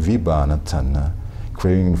becoming, vibhana tanha,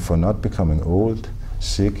 craving for not becoming old,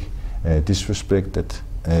 sick, disrespected,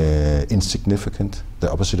 insignificant,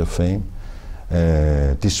 the opposite of fame,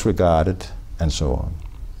 disregarded, and so on.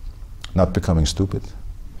 Not becoming stupid,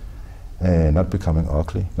 not becoming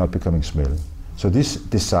ugly, not becoming smelly. So this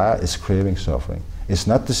desire is craving suffering. It's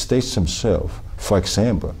not the states themselves. For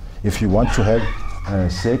example, if you want to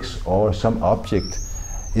have sex or some object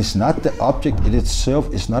It's not the object in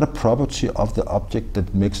itself, it's not a property of the object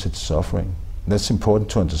that makes it suffering. That's important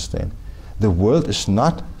to understand. The world is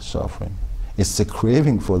not suffering. It's the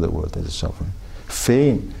craving for the world that is suffering.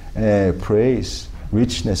 Fame, praise,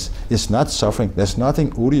 richness is not suffering. There's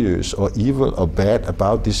nothing odious or evil or bad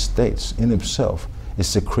about these states in themselves.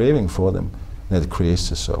 It's the craving for them that creates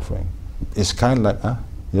the suffering. It's kind of like,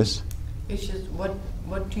 yes? It's just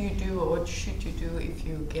what do you do or what should you do if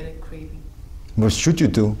you get a craving? What should you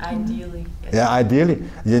do? Ideally. Yeah, ideally.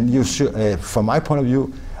 You should, from my point of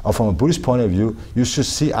view, or from a Buddhist point of view, you should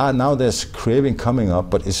see, now there's craving coming up,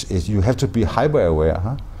 but you have to be hyper aware.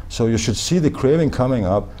 Huh? So you should see the craving coming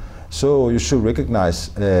up, so you should recognize,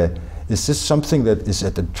 is this something that is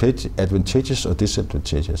advantageous or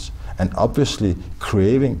disadvantageous? And obviously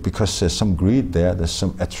craving, because there's some greed there, there's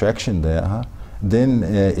some attraction there, then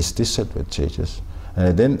it's disadvantageous.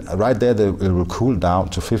 Then right there it will cool down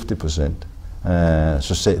to 50%.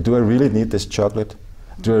 So say, do I really need this chocolate?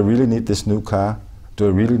 Do I really need this new car? Do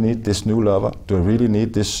I really need this new lover? Do I really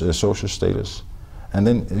need this social status? And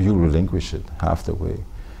then you relinquish it half the way.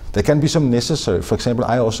 There can be some necessary, for example,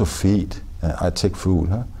 I also feed, I take food,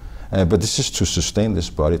 but this is to sustain this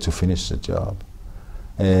body, to finish the job.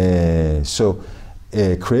 So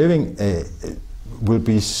craving will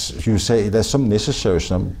be, you say, there's some necessary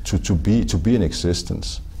to be in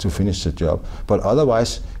existence, to finish the job. But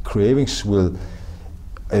otherwise, cravings will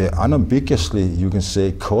unambiguously, you can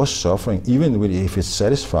say, cause suffering, even if it's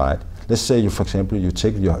satisfied. Let's say, for example, you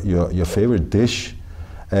take your favorite dish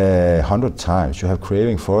 100 times, you have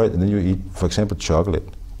craving for it, and then you eat, for example, chocolate,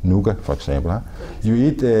 nougat, for example. You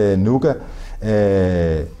eat nougat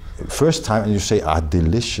first time, and you say,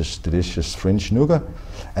 delicious, delicious French nougat,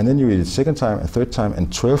 and then you eat it second time, and third time, and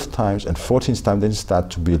 12th times, and 14th time, then it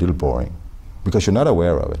starts to be a little boring, because you're not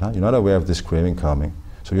aware of it. You're not aware of this craving coming,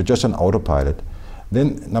 so you're just on autopilot.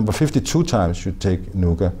 Then number 52 times you take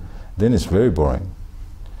nougat, then it's very boring.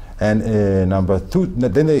 And number 2,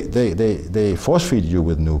 then they force feed you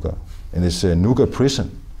with nougat in this nougat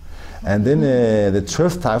prison. And then the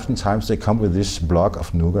 12,000 times they come with this block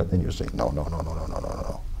of nougat, then you say, no.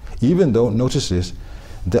 Even though, notice this,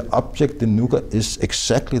 the object, the nougat, is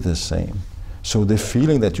exactly the same. So the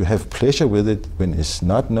feeling that you have pleasure with it when it's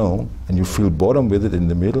not known, and you feel boredom with it in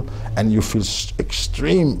the middle, and you feel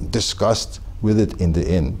extreme disgust with it in the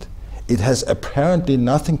end, it has apparently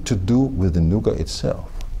nothing to do with the nougat itself.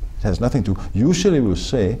 It has nothing to. Usually we'll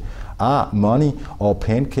say, money or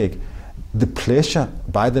pancake, the pleasure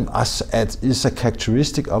by them is a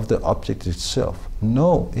characteristic of the object itself.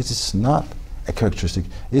 No, it is not a characteristic.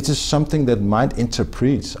 It is something that mind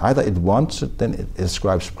interprets. Either it wants it, then it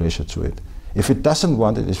ascribes pleasure to it. If it doesn't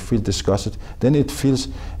want it, it feels disgusted, then it feels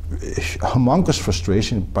humongous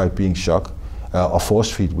frustration by being shocked or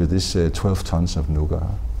force-feed with this 12 tons of nougat.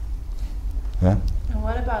 Yeah? And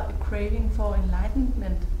what about the craving for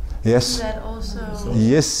enlightenment? Yes. Is that also...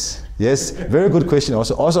 Yes, very good question,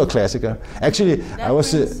 also a classical. Actually, that I was...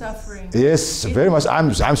 suffering. Yes, very much.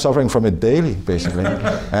 I'm suffering from it daily, basically.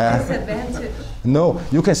 Disadvantage. No,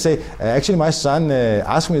 you can say, actually my son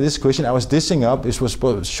asked me this question. I was dishing up, it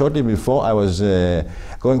was shortly before I was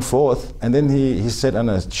going forth, and then he sat on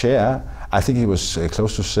a chair, I think he was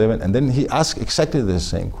close to 7, and then he asked exactly the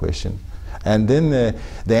same question. And then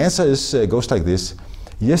the answer goes like this.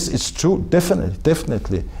 Yes, it's true,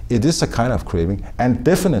 definitely, it is a kind of craving, and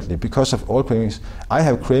definitely, because of all cravings, I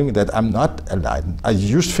have craving that I'm not enlightened. I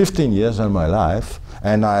used 15 years of my life,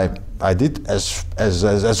 and I did as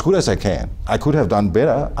good as I can. I could have done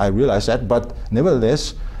better, I realize that, but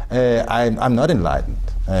nevertheless, I'm not enlightened.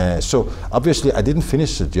 So obviously I didn't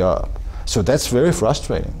finish the job. So that's very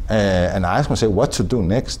frustrating. And I ask myself what to do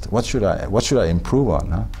next. What should I improve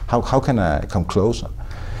on? Huh? How can I come closer?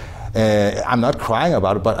 I'm not crying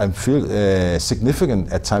about it, but I feel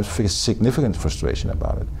at times significant frustration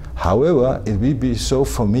about it. However, it will be so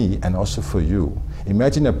for me and also for you.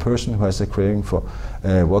 Imagine a person who has a craving for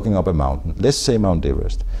walking up a mountain. Let's say Mount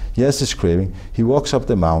Everest. He has this craving. He walks up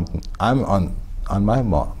the mountain. I'm on my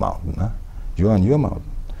mountain. Huh? You're on your mountain.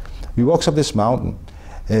 He walks up this mountain.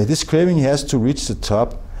 This craving he has to reach the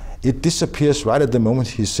top, it disappears right at the moment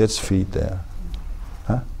he sets feet there.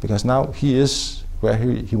 Huh? Because now he is where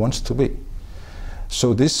he wants to be.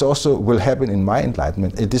 So this also will happen in my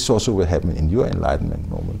enlightenment. This also will happen in your enlightenment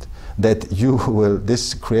moment. That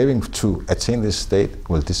this craving to attain this state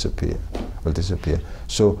will disappear.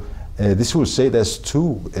 So this will say there's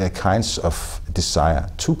two kinds of desire,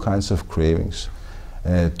 two kinds of cravings,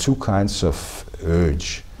 two kinds of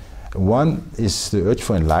urge. One is the urge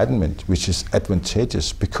for enlightenment, which is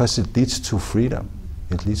advantageous because it leads to freedom.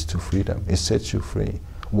 It leads to freedom. It sets you free.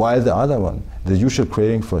 While the other one, the usual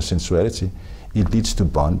craving for sensuality, it leads to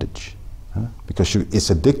bondage, because it's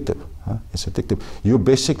addictive. It's addictive.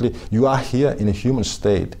 You are here in a human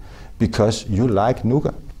state because you like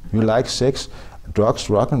nougat, you like sex, drugs,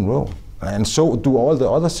 rock and roll, and so do all the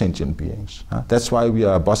other sentient beings. That's why we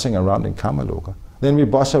are buzzing around in Kamaloka. Then we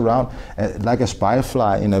buzz around like a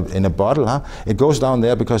spyfly in a bottle. It goes down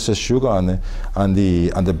there because there's sugar on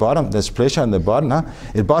the bottom. There's pleasure on the bottom.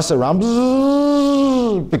 It buzzes around,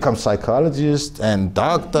 becomes psychologists and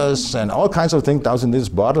doctors and all kinds of things down in this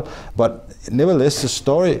bottle. But nevertheless, the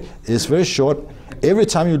story is very short. Every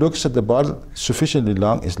time you look at the bottle sufficiently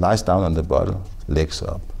long, it lies down on the bottle, legs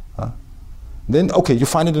up. Then okay, you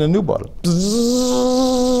find it in a new bottle.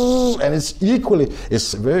 And it's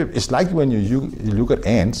like when you look at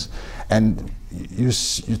ants and you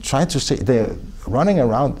try to say they're running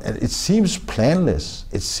around, and it seems planless,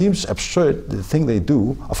 it seems absurd, the thing they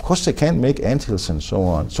do. Of course they can't make anthills and so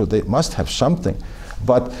on, so they must have something.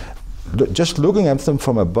 But just looking at them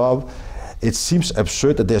from above, it seems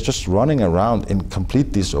absurd that they're just running around in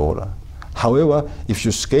complete disorder. However, if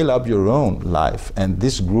you scale up your own life and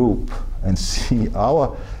this group and see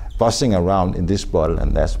our buzzing around in this bottle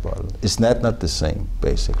and that bottle, is that not the same,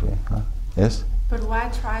 basically? Yes? But why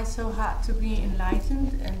try so hard to be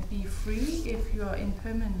enlightened and be free if you're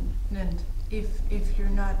impermanent, if you're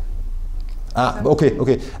not? Okay.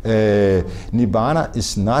 Nibbana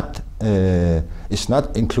is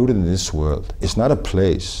not included in this world. It's not a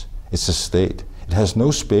place. It's a state. It has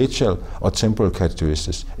no spatial or temporal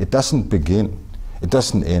characteristics. It doesn't begin. It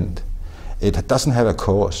doesn't end. It doesn't have a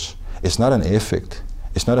cause. It's not an effect.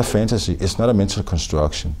 It's not a fantasy. It's not a mental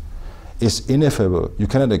construction. It's ineffable. You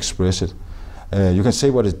cannot express it. You can say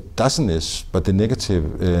what it doesn't is, but the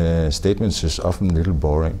negative statements is often a little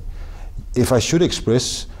boring. If I should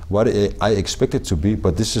express what I expect it to be,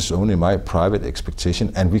 but this is only my private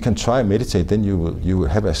expectation, and we can try and meditate, then you will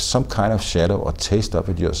have some kind of shadow or taste of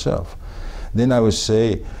it yourself. Then I would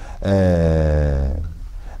say, I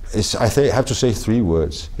have to say 3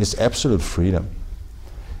 words. It's absolute freedom.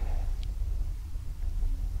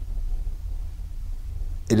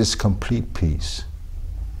 It is complete peace,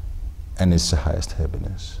 and it's the highest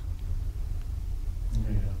happiness.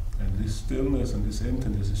 Yeah, and this stillness and this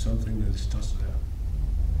emptiness is something that is just there.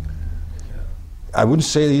 I wouldn't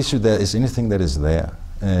say the issue there is anything that is there.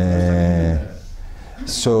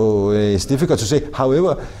 So it's difficult to say.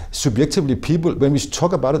 However, subjectively, people, when we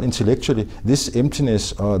talk about it intellectually, this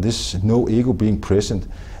emptiness or this no ego being present,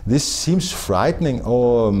 this seems frightening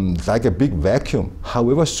or like a big vacuum.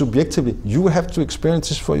 However, subjectively, you have to experience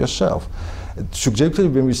this for yourself. Subjectively,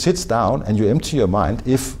 when we sit down and you empty your mind,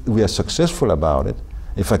 if we are successful about it,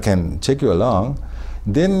 if I can take you along,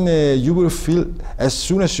 then you will feel, as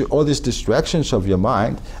soon as all these distractions of your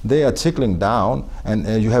mind, they are tickling down, and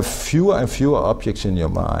you have fewer and fewer objects in your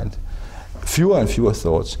mind, fewer and fewer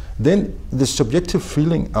thoughts, then the subjective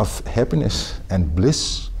feeling of happiness and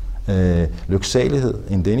bliss, lyksalighed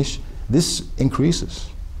in Danish, this increases.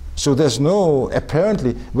 So there's no,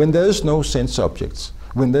 apparently, when there is no sense objects,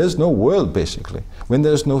 when there's no world basically, when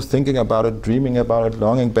there's no thinking about it, dreaming about it,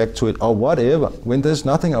 longing back to it, or whatever, when there's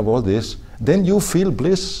nothing of all this, then you feel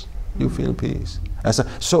bliss, you feel peace.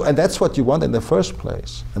 And that's what you want in the first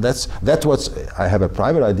place. And that's what I have a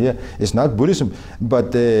private idea. It's not Buddhism,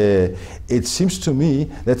 but it seems to me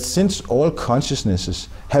that since all consciousnesses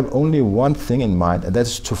have only one thing in mind, and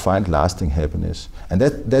that's to find lasting happiness, and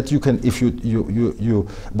that you can, if you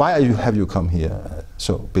why have you come here?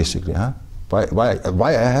 So basically, Why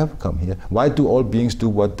I have come here? Why do all beings do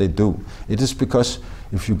what they do? It is because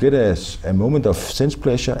if you get a moment of sense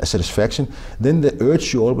pleasure, a satisfaction, then the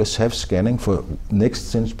urge you always have scanning for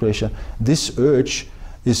next sense pleasure, this urge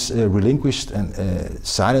is relinquished and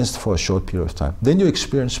silenced for a short period of time. Then you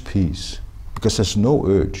experience peace, because there's no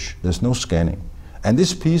urge, there's no scanning. And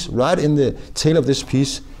this peace, right in the tail of this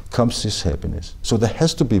peace, comes this happiness. So there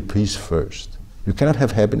has to be peace first. You cannot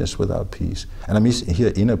have happiness without peace. And I mean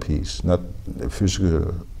here inner peace, not the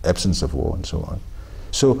physical absence of war and so on.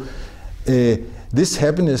 So this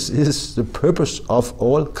happiness is the purpose of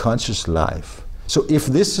all conscious life. So if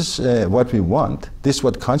this is what we want, this is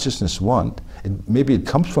what consciousness wants, maybe it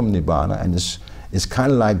comes from Nibbana and is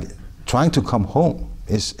kind of like trying to come home.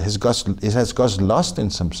 It has got lost in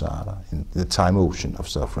samsara, in the time ocean of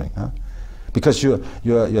suffering. Because your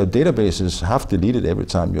database is half deleted every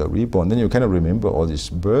time you are reborn. Then you cannot remember all this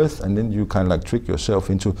birth, and then you kind of like trick yourself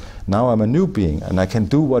into, now I'm a new being, and I can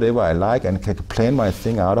do whatever I like, and can plan my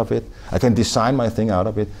thing out of it. I can design my thing out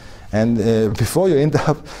of it. And before you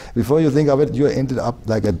think of it, you ended up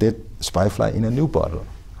like a dead spyfly in a new bottle.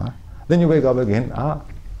 Then you wake up again,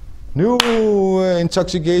 new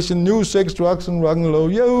intoxication, new sex, drugs, and rock and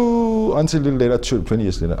roll, yo, until a little later, 20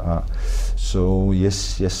 years later. So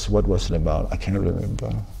yes, what was it about? I can't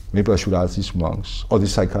remember. Maybe I should ask these monks or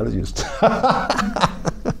these psychologists.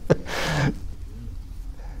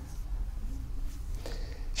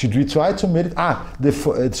 Should we try to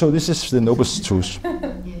meditate? So this is the noble truth.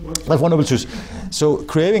 That's one noble truth. So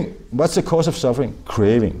craving, what's the cause of suffering?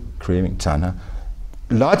 Craving, tanha.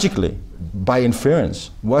 Logically, by inference,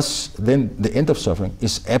 what's then the end of suffering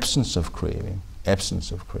is absence of craving.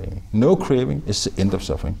 Absence of craving. No craving is the end of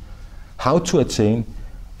suffering. How to attain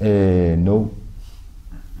no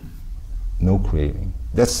craving?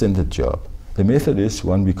 That's then the job. The method is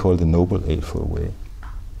one we call the Noble Eightfold Way.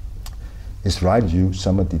 It's right view,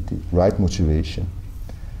 samadhi, right motivation,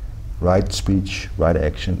 right speech, right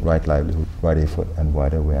action, right livelihood, right effort, and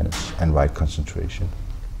right awareness, and right concentration.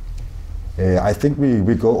 I think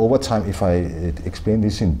we go over time if I explain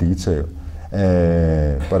this in detail,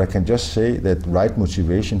 but I can just say that right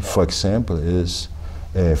motivation, for example, is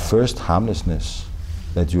first harmlessness,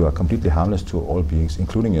 that you are completely harmless to all beings,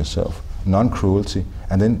 including yourself, non-cruelty,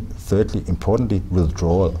 and then thirdly, importantly,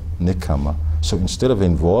 withdrawal, nekkhamma. So instead of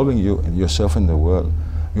involving yourself in the world,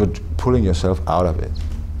 you're pulling yourself out of it,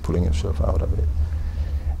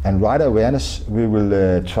 And right awareness, we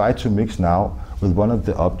will try to mix now with one of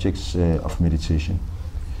the objects of meditation.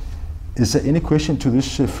 Is there any question to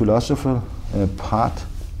this philosophical part?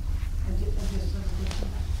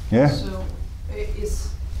 Yeah? So,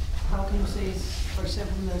 how can you say, for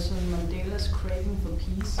example, Nelson Mandela's craving for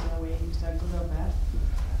peace in a way, is that good or bad?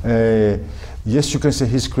 Yes, you can say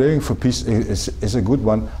his craving for peace is a good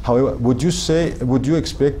one. However, would you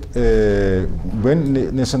expect when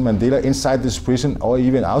Nelson Mandela inside this prison or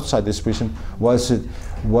even outside this prison,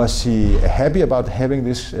 was he happy about having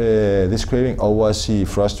this craving, or was he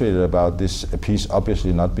frustrated about this peace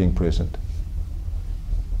obviously not being present?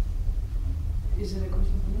 Is it a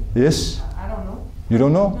question for me? Yes. I don't know. You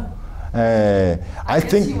don't know? No. I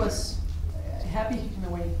think he was happy in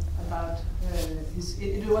a way about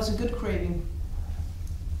it was a good craving.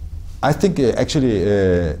 I think actually,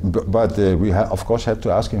 but we of course have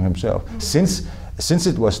to ask him himself. Since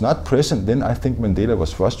it was not present, then I think Mandela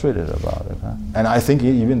was frustrated about it. Huh? And I think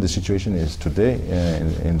even the situation is today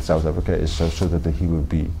in South Africa is so that he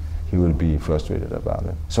will be frustrated about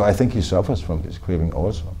it. So I think he suffers from this craving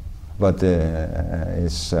also. But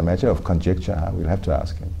it's a matter of conjecture. Huh? We'll have to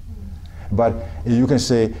ask him. But you can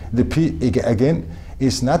say the again,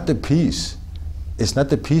 it's not the peace. It's not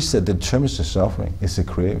the peace that determines the suffering. It's the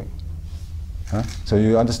craving. Huh? So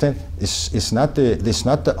you understand? It's not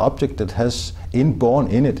the object that has inborn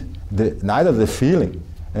in it neither the feeling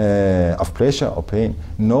of pleasure or pain,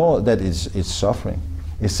 nor that it's suffering.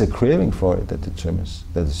 It's the craving for it that determines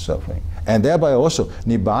that it's suffering. And thereby also,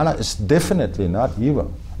 Nibbana is definitely not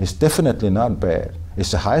evil. It's definitely not bad.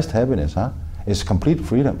 It's the highest happiness. Huh? It's complete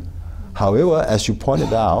freedom. However, as you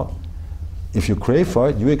pointed out, if you crave for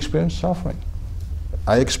it, you experience suffering.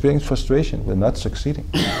 I experienced frustration with not succeeding.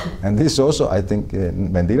 And this also, I think,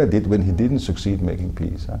 Mandela did when he didn't succeed making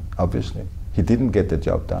peace, huh? Obviously. He didn't get the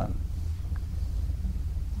job done.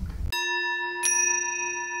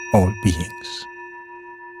 All beings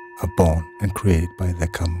are born and created by their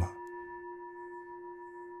karma.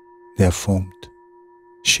 They are formed,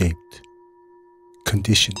 shaped,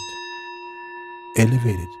 conditioned,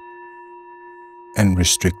 elevated, and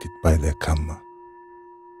restricted by their karma.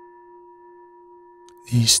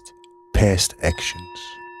 These past actions,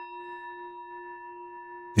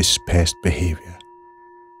 this past behavior,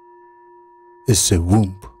 is the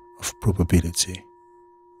womb of probability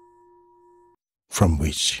from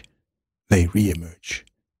which they re-emerge.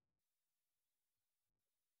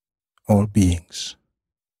 All beings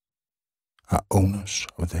are owners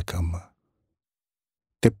of their karma,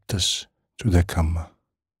 debtors to their karma,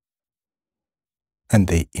 and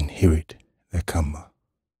they inherit their karma.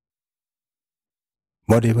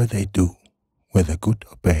 Whatever they do, whether good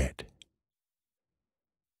or bad,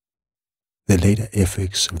 the later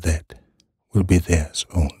effects of that will be theirs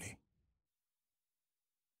only.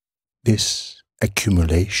 This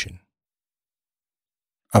accumulation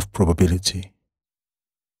of probability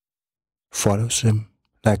follows them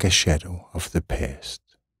like a shadow of the past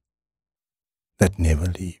that never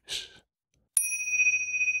leaves.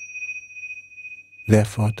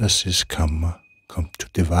 Therefore does this karma come to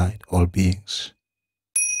divide all beings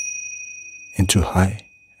into high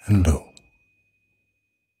and low,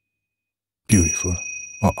 beautiful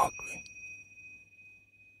or ugly.